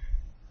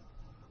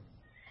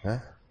 Okay?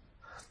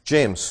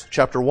 James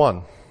chapter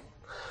 1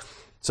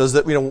 says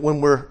that when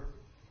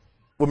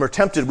we're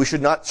tempted, we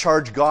should not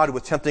charge God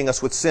with tempting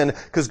us with sin,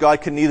 because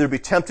God can neither be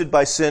tempted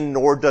by sin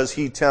nor does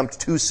he tempt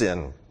to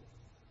sin.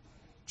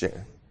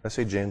 Did I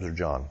say James or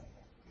John?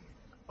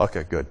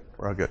 Okay, good.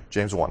 We're all good.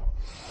 James 1.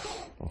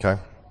 Okay?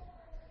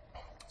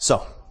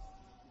 So,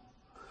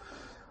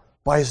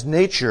 by his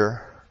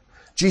nature,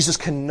 Jesus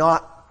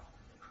cannot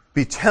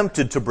be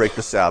tempted to break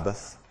the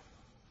Sabbath,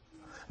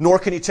 nor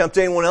can he tempt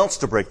anyone else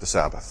to break the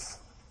Sabbath.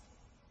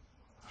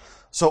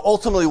 So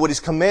ultimately what he's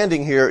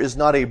commanding here is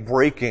not a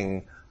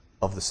breaking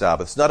of the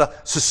Sabbath. It's not a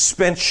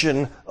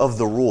suspension of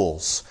the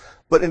rules.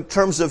 But in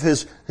terms of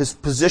his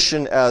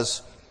position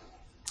as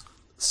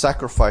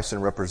sacrifice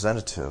and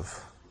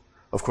representative,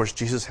 of course,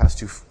 Jesus has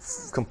to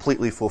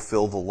completely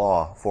fulfill the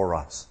law for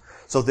us.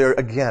 So there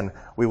again,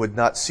 we would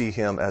not see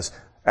him as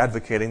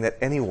advocating that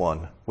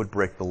anyone would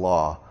break the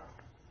law.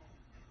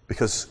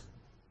 Because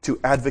to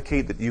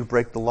advocate that you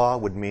break the law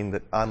would mean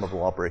that I'm a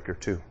lawbreaker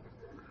too.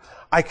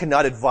 I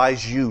cannot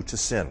advise you to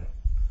sin.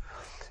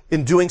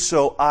 In doing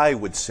so, I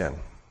would sin.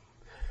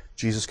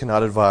 Jesus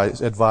cannot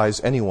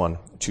advise anyone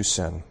to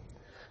sin.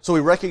 So we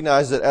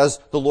recognize that as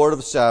the Lord of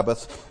the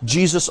Sabbath,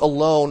 Jesus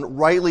alone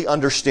rightly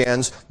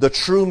understands the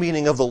true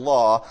meaning of the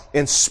law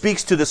and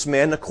speaks to this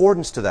man in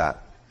accordance to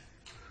that.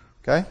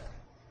 Okay?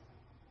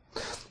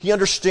 He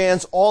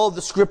understands all of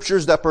the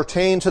scriptures that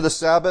pertain to the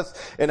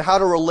Sabbath and how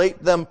to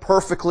relate them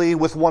perfectly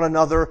with one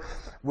another,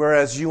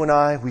 whereas you and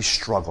I, we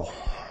struggle.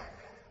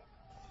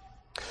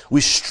 We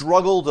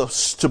struggle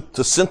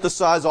to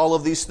synthesize all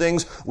of these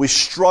things. We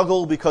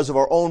struggle because of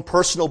our own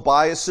personal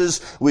biases.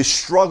 We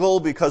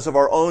struggle because of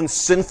our own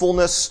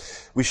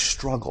sinfulness. We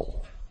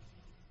struggle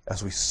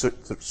as we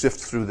sift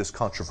through this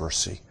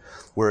controversy,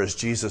 whereas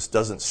Jesus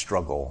doesn't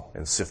struggle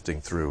in sifting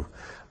through.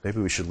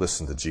 Maybe we should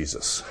listen to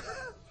Jesus.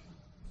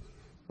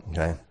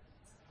 Okay?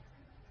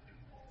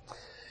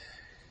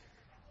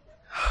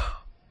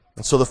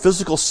 And so the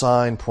physical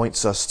sign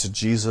points us to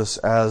Jesus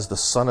as the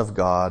Son of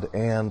God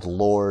and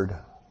Lord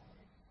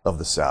of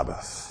the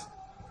Sabbath.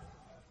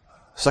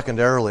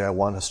 Secondarily, I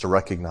want us to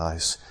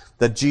recognize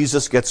that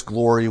Jesus gets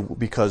glory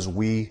because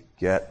we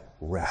get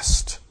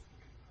rest.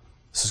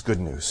 This is good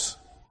news.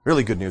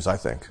 Really good news, I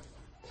think.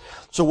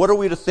 So what are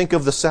we to think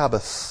of the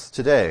Sabbath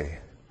today?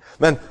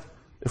 Man,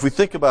 if we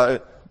think about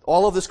it,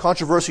 all of this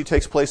controversy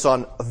takes place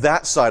on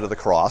that side of the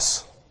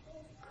cross.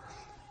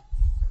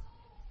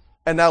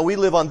 And now we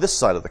live on this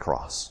side of the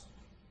cross.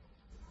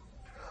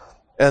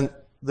 And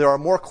there are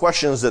more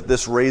questions that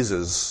this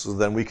raises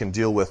than we can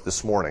deal with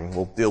this morning.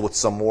 We'll deal with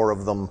some more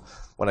of them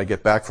when I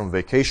get back from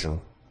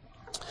vacation.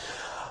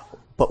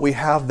 But we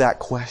have that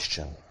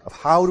question of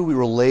how do we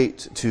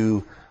relate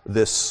to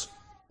this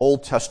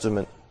Old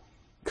Testament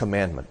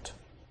commandment?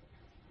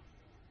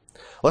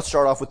 Let's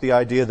start off with the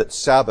idea that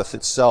Sabbath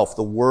itself,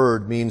 the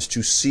word, means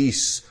to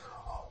cease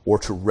or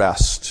to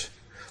rest.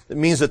 It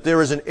means that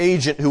there is an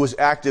agent who is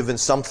active in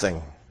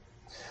something,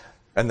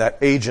 and that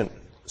agent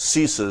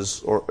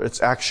ceases or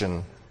its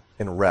action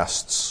and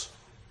rests.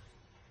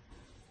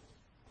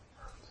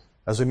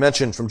 As we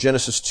mentioned from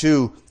Genesis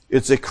 2,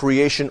 it's a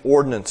creation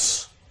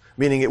ordinance,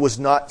 meaning it was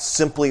not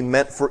simply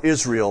meant for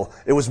Israel,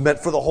 it was meant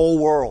for the whole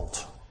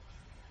world.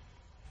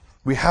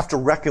 We have to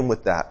reckon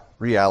with that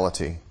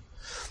reality.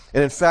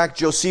 And in fact,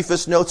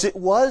 Josephus notes it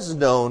was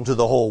known to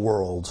the whole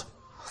world.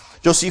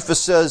 Josephus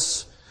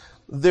says,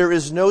 "There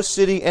is no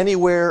city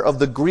anywhere of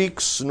the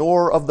Greeks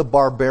nor of the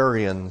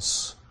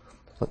barbarians."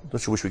 I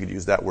wish we could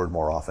use that word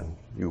more often,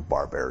 you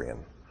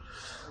barbarian.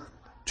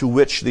 "To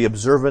which the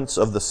observance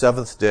of the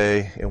seventh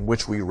day in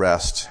which we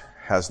rest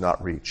has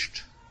not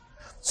reached."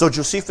 So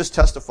Josephus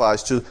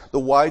testifies to the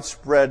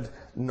widespread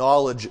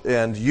knowledge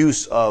and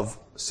use of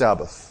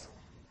Sabbath.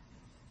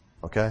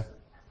 Okay?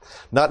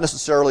 Not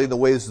necessarily the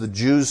ways the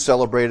Jews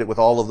celebrated with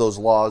all of those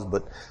laws,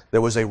 but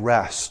there was a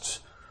rest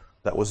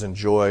that was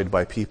enjoyed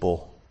by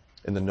people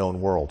in the known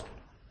world.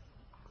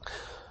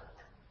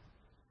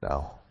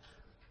 Now,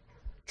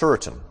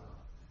 Puritan.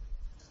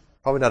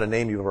 Probably not a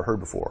name you've ever heard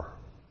before,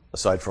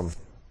 aside from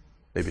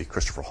maybe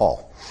Christopher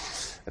Hall,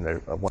 and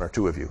there are one or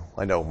two of you.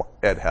 I know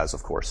Ed has,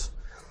 of course.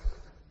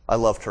 I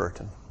love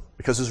Puritan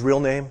because his real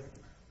name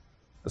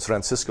is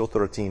Francisco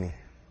Turretini.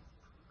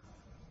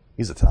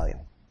 He's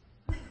Italian.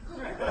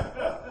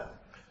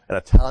 An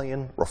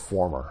Italian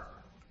reformer.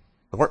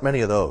 There weren't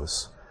many of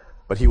those,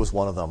 but he was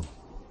one of them.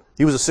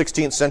 He was a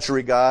 16th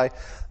century guy.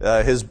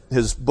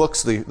 His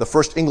books, the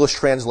first English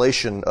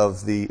translation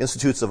of the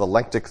Institutes of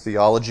Eclectic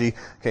Theology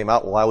came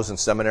out while I was in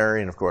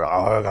seminary, and of course,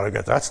 I gotta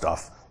get that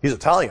stuff. He's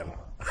Italian.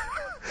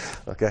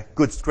 Okay,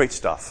 great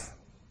stuff.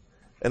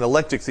 And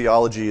eclectic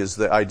theology is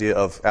the idea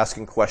of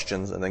asking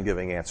questions and then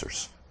giving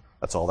answers.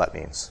 That's all that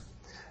means.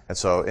 And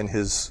so in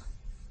his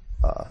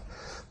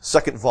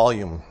second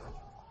volume,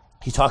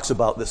 he talks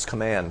about this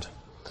command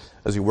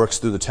as he works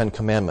through the Ten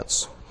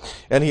Commandments.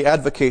 And he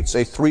advocates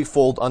a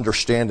threefold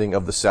understanding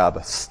of the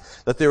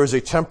Sabbath, that there is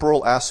a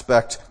temporal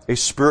aspect, a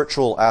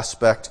spiritual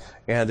aspect,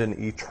 and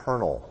an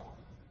eternal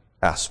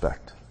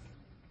aspect.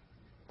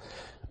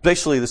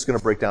 Basically, this is going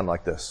to break down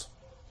like this.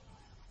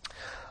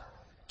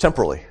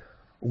 Temporally,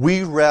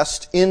 we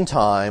rest in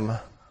time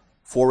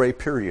for a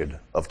period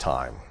of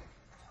time.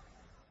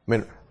 I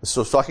mean,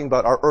 so it's talking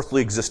about our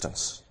earthly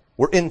existence.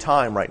 We're in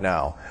time right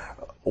now.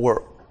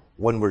 Or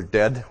when we're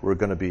dead, we're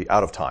going to be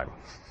out of time.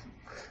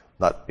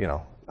 Not,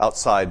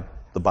 outside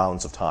the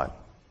bounds of time.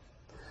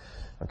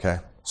 Okay?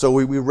 So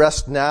we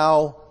rest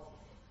now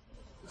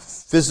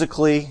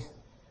physically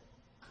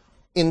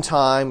in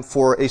time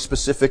for a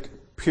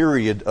specific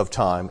period of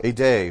time, a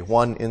day,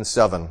 1 in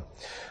 7.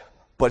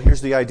 But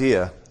here's the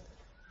idea.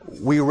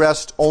 We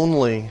rest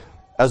only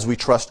as we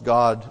trust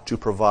God to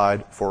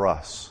provide for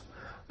us.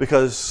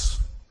 Because,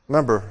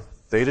 remember,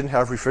 they didn't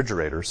have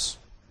refrigerators.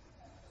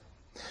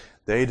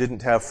 They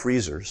didn't have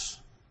freezers,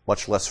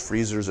 much less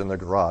freezers in their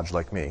garage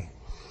like me.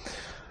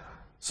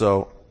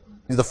 So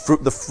the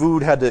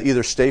food had to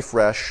either stay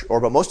fresh,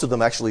 but most of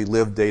them actually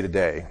lived day to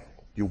day.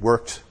 You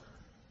worked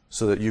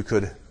so that you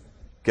could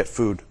get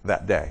food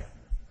that day,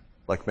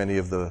 like many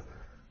of the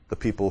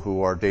people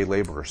who are day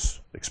laborers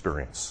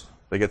experience.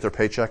 They get their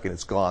paycheck and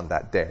it's gone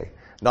that day.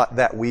 Not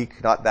that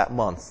week, not that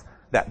month,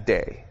 that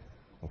day.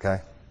 Okay?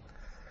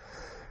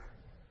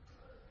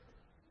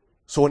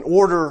 So in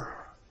order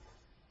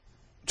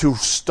to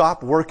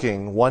stop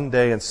working one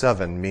day in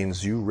 7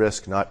 means you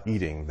risk not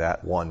eating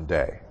that one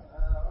day.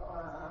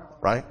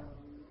 Right?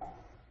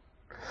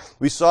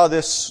 We saw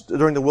this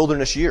during the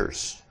wilderness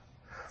years.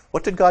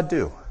 What did God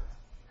do?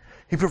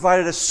 He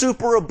provided a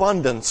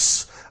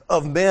superabundance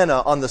of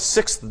manna on the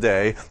 6th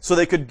day so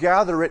they could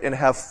gather it and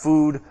have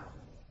food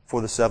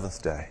for the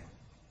 7th day.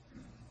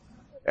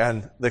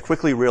 And they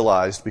quickly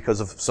realized, because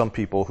of some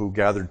people who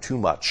gathered too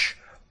much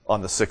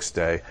on the 6th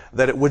day,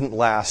 that it wouldn't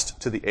last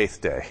to the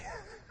 8th day.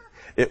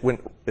 It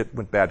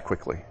went bad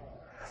quickly.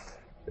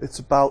 It's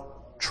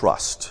about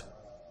trust.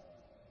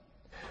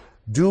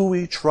 Do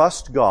we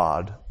trust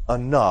God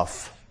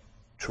enough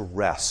to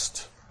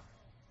rest?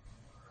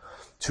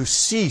 To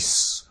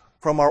cease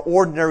from our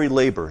ordinary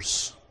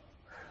labors?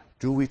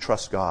 Do we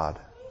trust God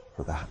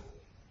for that?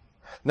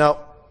 Now,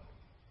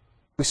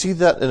 we see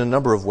that in a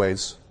number of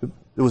ways.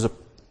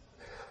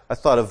 I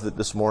thought of it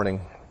this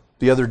morning.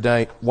 The other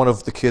night, one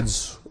of the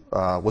kids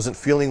wasn't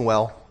feeling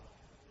well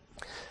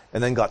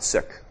and then got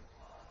sick.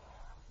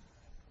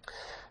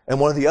 And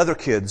one of the other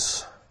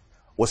kids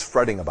was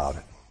fretting about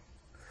it.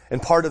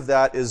 And part of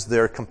that is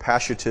their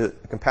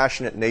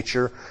compassionate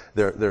nature.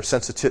 They're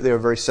sensitive. They're a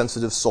very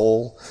sensitive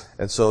soul.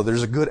 And so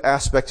there's a good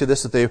aspect to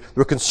this, that they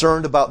were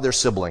concerned about their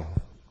sibling.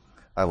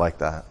 I like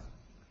that.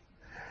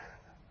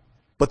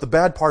 But the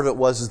bad part of it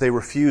was they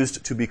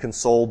refused to be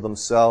consoled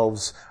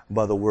themselves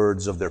by the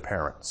words of their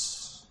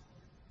parents.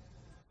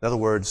 In other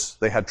words,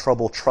 they had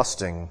trouble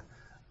trusting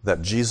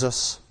that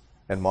Jesus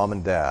and mom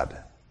and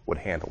dad would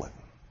handle it.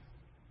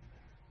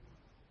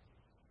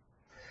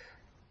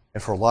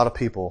 And for a lot of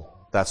people,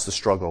 that's the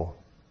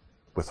struggle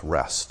with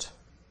rest.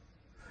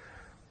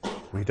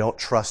 We don't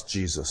trust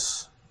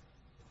Jesus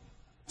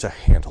to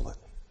handle it.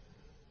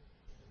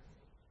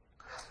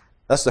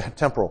 That's the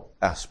temporal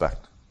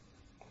aspect.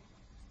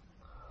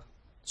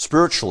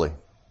 Spiritually,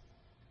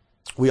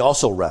 we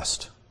also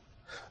rest.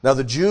 Now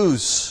the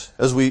Jews,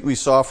 as we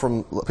saw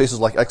from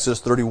places like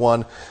Exodus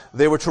 31,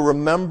 they were to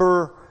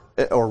remember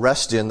or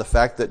rest in the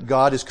fact that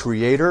God is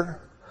creator,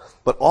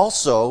 but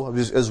also,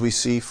 as we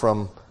see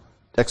from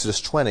Exodus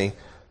 20,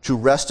 to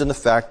rest in the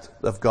fact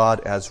of God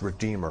as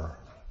Redeemer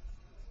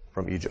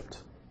from Egypt.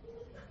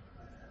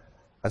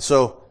 And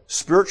so,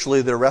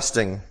 spiritually, they're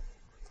resting.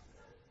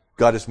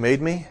 God has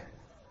made me.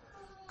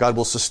 God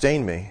will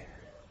sustain me.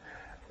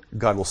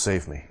 God will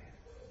save me.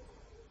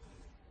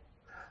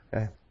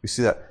 Okay? We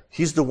see that.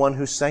 He's the one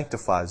who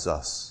sanctifies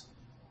us.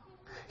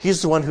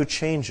 He's the one who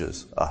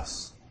changes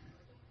us.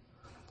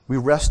 We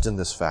rest in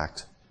this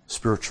fact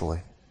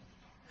spiritually.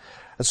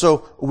 And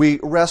so, we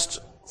rest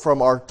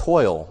from our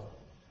toil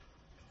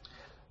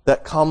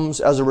that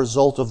comes as a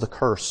result of the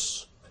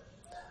curse,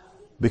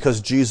 because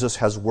Jesus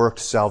has worked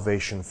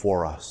salvation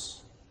for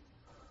us.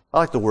 I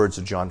like the words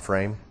of John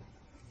Frame.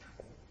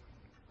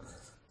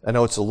 I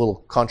know it's a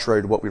little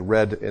contrary to what we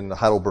read in the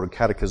Heidelberg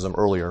Catechism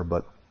earlier,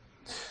 but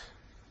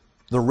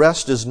the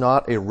rest is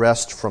not a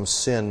rest from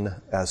sin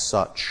as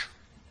such,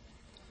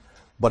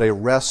 but a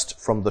rest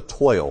from the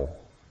toil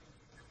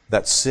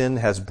that sin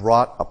has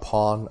brought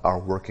upon our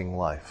working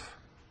life.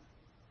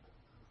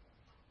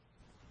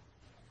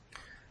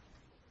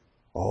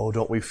 Oh,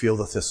 don't we feel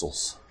the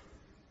thistles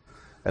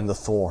and the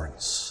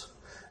thorns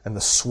and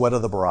the sweat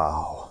of the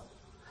brow?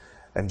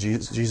 And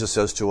Jesus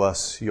says to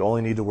us, you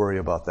only need to worry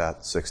about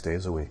that 6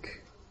 days a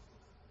week.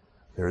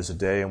 There is a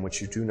day in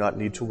which you do not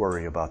need to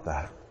worry about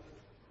that,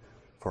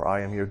 for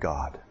I am your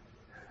God.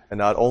 And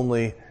not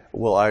only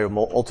will I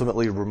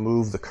ultimately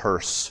remove the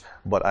curse,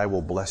 but I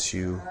will bless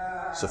you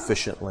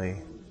sufficiently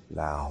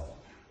now.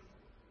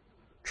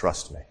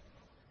 Trust me.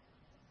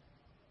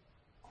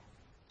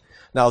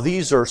 Now,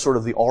 these are sort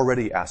of the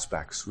already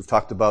aspects. We've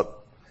talked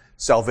about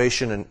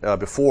salvation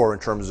before in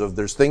terms of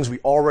there's things we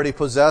already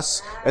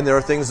possess and there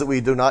are things that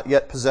we do not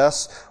yet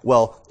possess.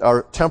 Well,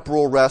 our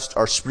temporal rest,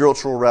 our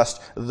spiritual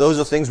rest, those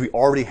are things we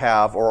already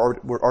have or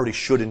we already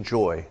should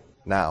enjoy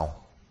now.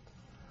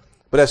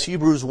 But as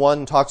Hebrews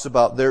 1 talks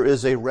about, there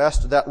is a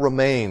rest that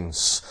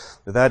remains.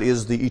 That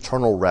is the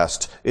eternal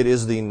rest. It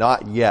is the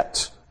not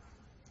yet,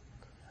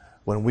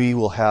 when we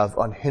will have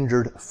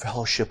unhindered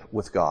fellowship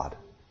with God.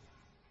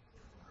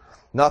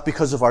 Not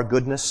because of our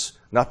goodness,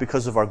 not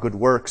because of our good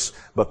works,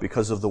 but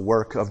because of the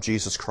work of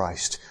Jesus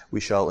Christ. We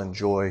shall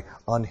enjoy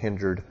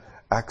unhindered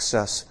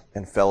access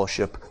and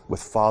fellowship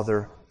with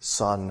Father,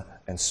 Son,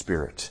 and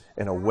Spirit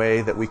in a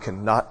way that we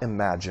cannot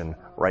imagine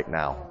right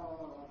now.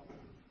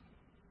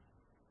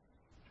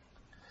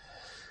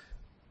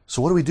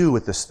 So what do we do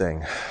with this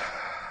thing?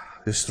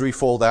 These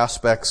threefold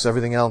aspects,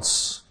 everything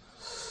else.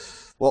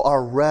 Well,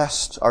 our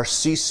rest, our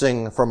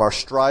ceasing from our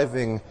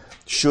striving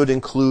should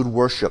include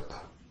worship.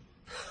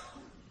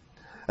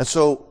 And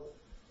so,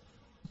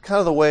 kind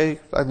of the way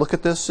I look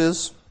at this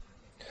is,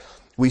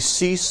 we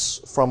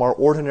cease from our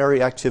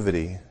ordinary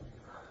activity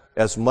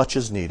as much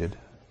as needed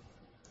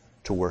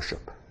to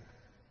worship.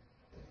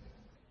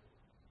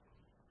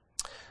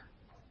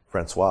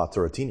 Francois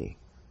Turretini.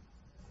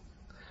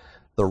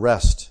 The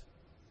rest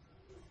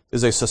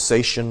is a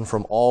cessation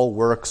from all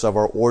works of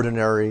our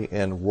ordinary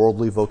and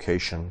worldly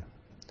vocation,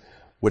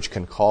 which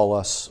can call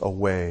us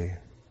away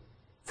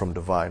from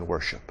divine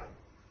worship.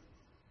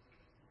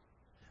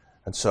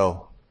 And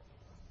so,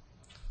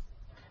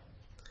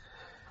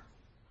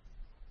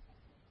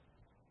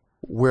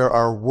 where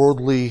our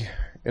worldly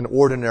and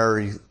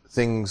ordinary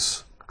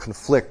things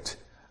conflict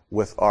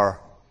with our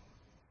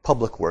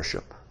public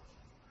worship,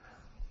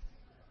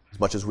 as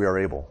much as we are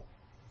able,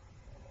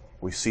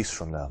 we cease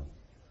from them,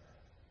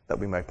 that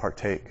we may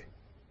partake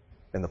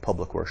in the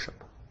public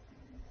worship.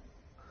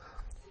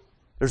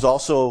 There's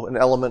also an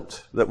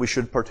element that we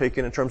should partake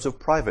in terms of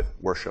private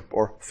worship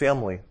or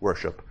family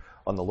worship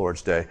on the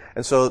Lord's Day.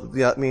 And so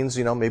that means,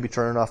 maybe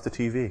turning off the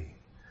TV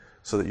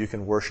so that you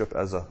can worship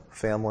as a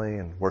family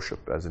and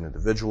worship as an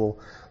individual.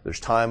 There's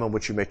time in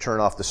which you may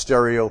turn off the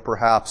stereo,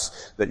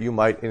 perhaps, that you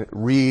might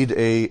read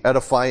a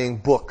edifying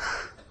book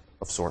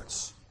of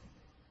sorts.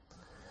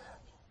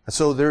 And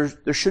so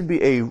there should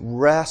be a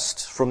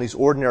rest from these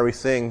ordinary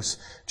things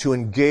to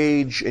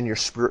engage in your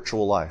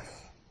spiritual life.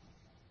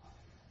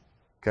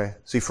 Okay?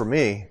 See, for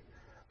me,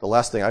 the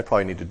last thing I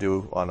probably need to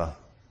do on a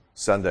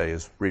Sunday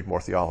is read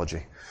more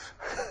theology.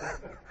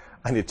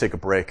 I need to take a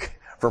break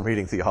from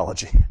reading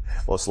theology,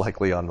 most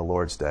likely on the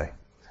Lord's Day.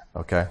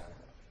 Okay?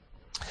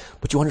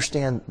 But you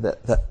understand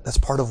that that's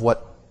part of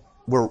what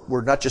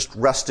we're not just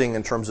resting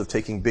in terms of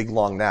taking big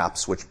long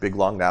naps, which big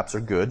long naps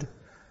are good.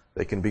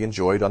 They can be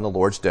enjoyed on the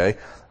Lord's Day,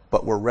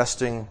 but we're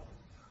resting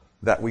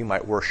that we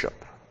might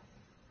worship.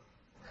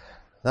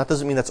 That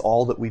doesn't mean that's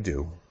all that we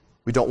do.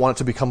 We don't want it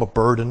to become a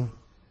burden.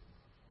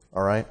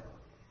 All right?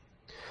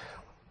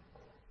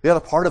 The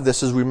other part of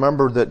this is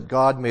remember that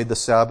God made the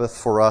Sabbath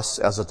for us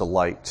as a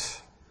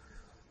delight.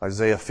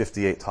 Isaiah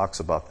 58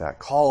 talks about that.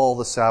 Call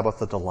the Sabbath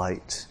a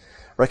delight.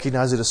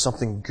 Recognize it as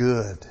something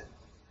good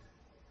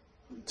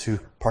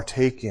to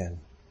partake in,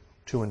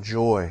 to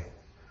enjoy.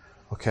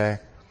 Okay?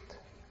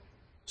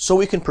 So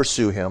we can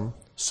pursue Him,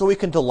 so we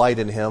can delight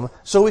in Him,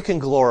 so we can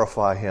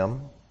glorify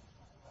Him.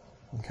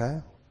 Okay?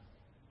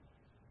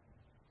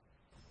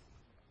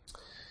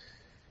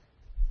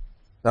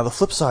 Now the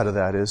flip side of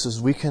that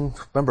is we can,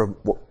 remember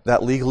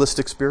that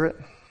legalistic spirit?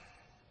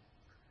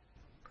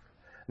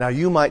 Now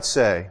you might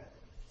say,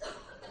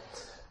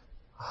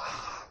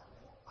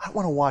 I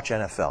want to watch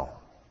NFL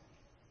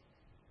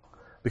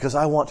because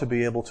I want to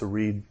be able to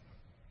read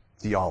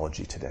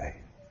theology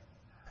today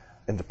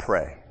and to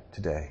pray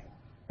today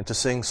and to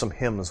sing some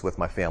hymns with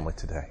my family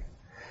today.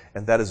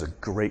 And that is a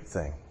great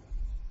thing.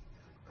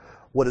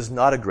 What is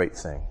not a great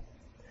thing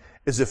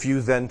is if you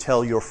then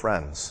tell your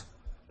friends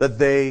that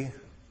they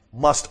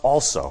must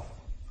also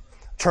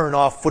turn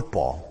off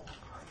football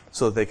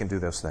so that they can do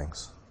those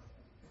things.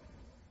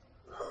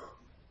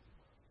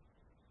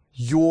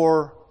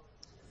 Your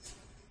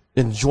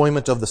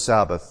enjoyment of the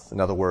Sabbath, in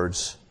other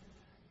words,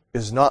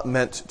 is not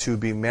meant to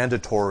be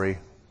mandatory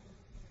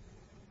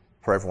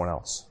for everyone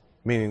else.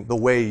 Meaning the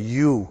way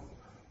you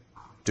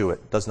do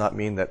it does not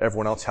mean that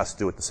everyone else has to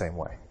do it the same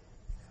way.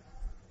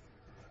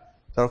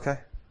 Is that okay?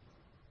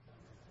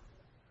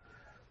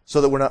 So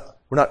that we're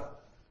not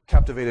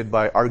captivated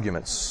by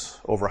arguments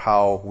over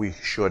how we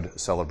should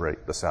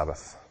celebrate the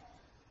Sabbath,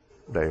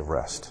 day of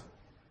rest.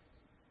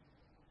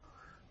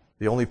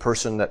 The only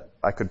person that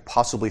I could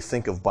possibly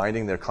think of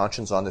binding their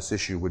conscience on this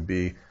issue would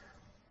be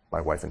my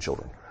wife and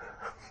children.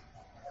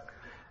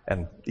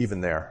 And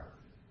even there,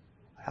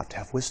 I have to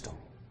have wisdom.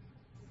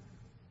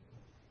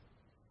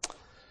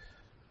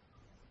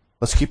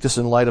 Let's keep this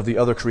in light of the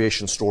other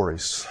creation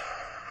stories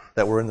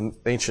that were in the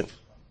ancient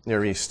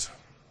Near East.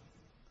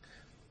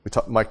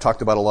 Mike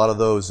talked about a lot of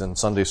those in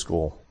Sunday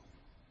school.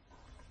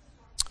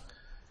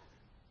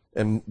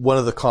 And one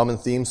of the common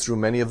themes through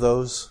many of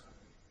those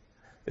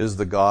is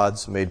the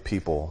gods made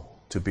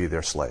people to be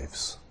their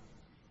slaves.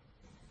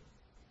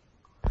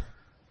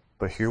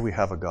 But here we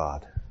have a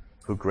God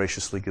who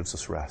graciously gives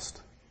us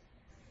rest,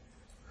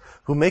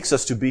 who makes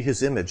us to be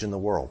His image in the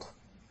world.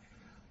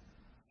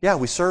 Yeah,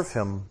 we serve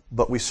Him,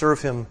 but we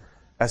serve Him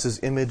as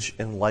His image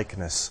and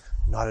likeness,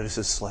 not as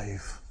His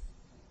slave.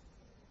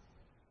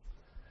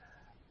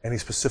 And He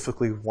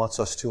specifically wants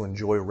us to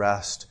enjoy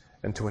rest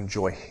and to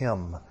enjoy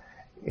Him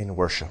in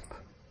worship.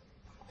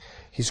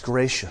 He's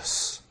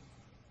gracious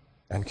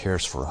and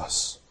cares for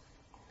us.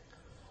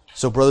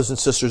 So, brothers and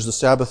sisters, the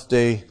Sabbath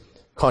day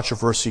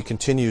controversy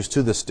continues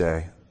to this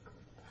day.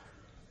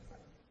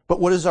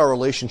 But what is our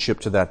relationship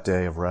to that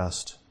day of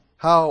rest?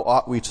 How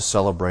ought we to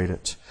celebrate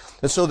it?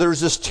 And so there's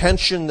this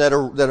tension that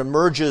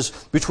emerges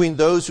between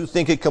those who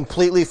think it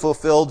completely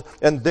fulfilled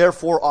and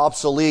therefore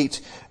obsolete,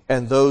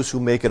 and those who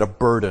make it a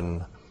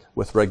burden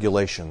with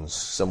regulations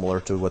similar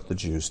to what the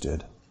Jews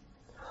did.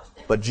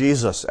 But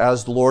Jesus,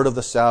 as the Lord of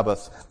the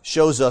Sabbath,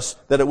 shows us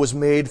that it was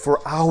made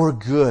for our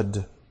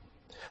good.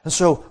 And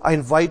so I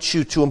invite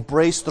you to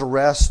embrace the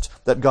rest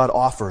that God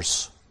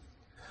offers,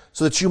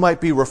 so that you might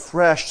be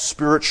refreshed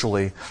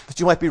spiritually, that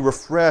you might be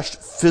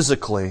refreshed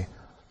physically,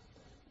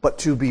 but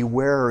to be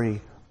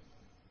wary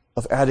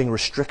of adding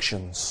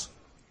restrictions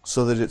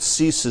so that it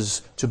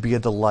ceases to be a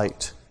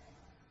delight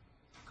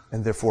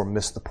and therefore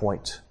miss the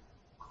point.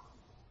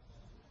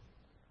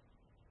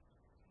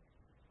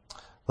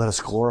 Let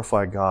us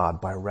glorify God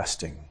by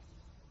resting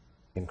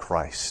in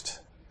Christ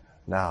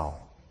now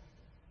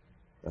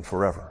and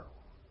forever.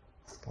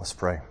 Let's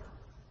pray.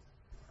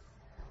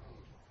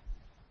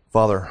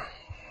 Father,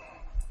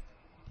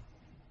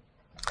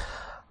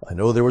 I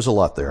know there was a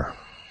lot there.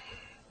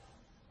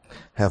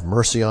 Have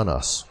mercy on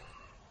us.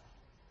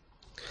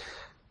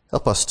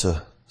 Help us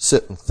to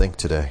sit and think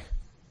today,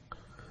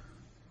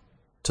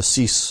 to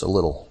cease a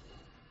little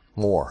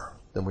more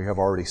than we have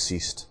already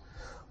ceased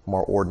from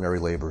our ordinary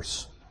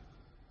labors,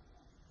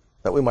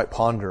 that we might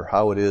ponder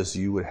how it is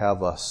you would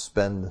have us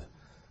spend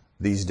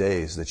these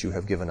days that you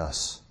have given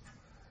us,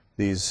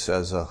 these,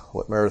 as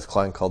what Meredith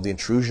Klein called the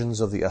intrusions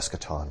of the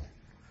eschaton,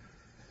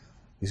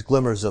 these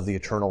glimmers of the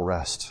eternal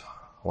rest,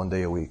 one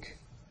day a week,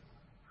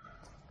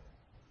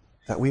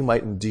 that we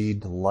might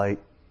indeed delight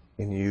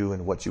in you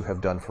and what you have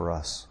done for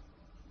us,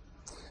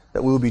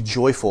 that we will be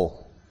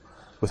joyful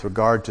with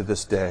regard to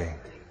this day,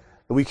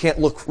 that we can't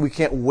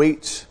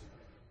wait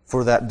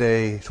for that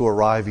day to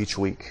arrive each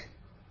week.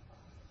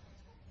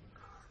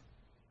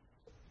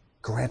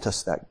 Grant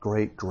us that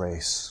great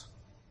grace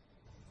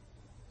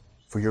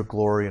for your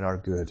glory and our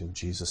good. In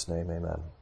Jesus' name, amen.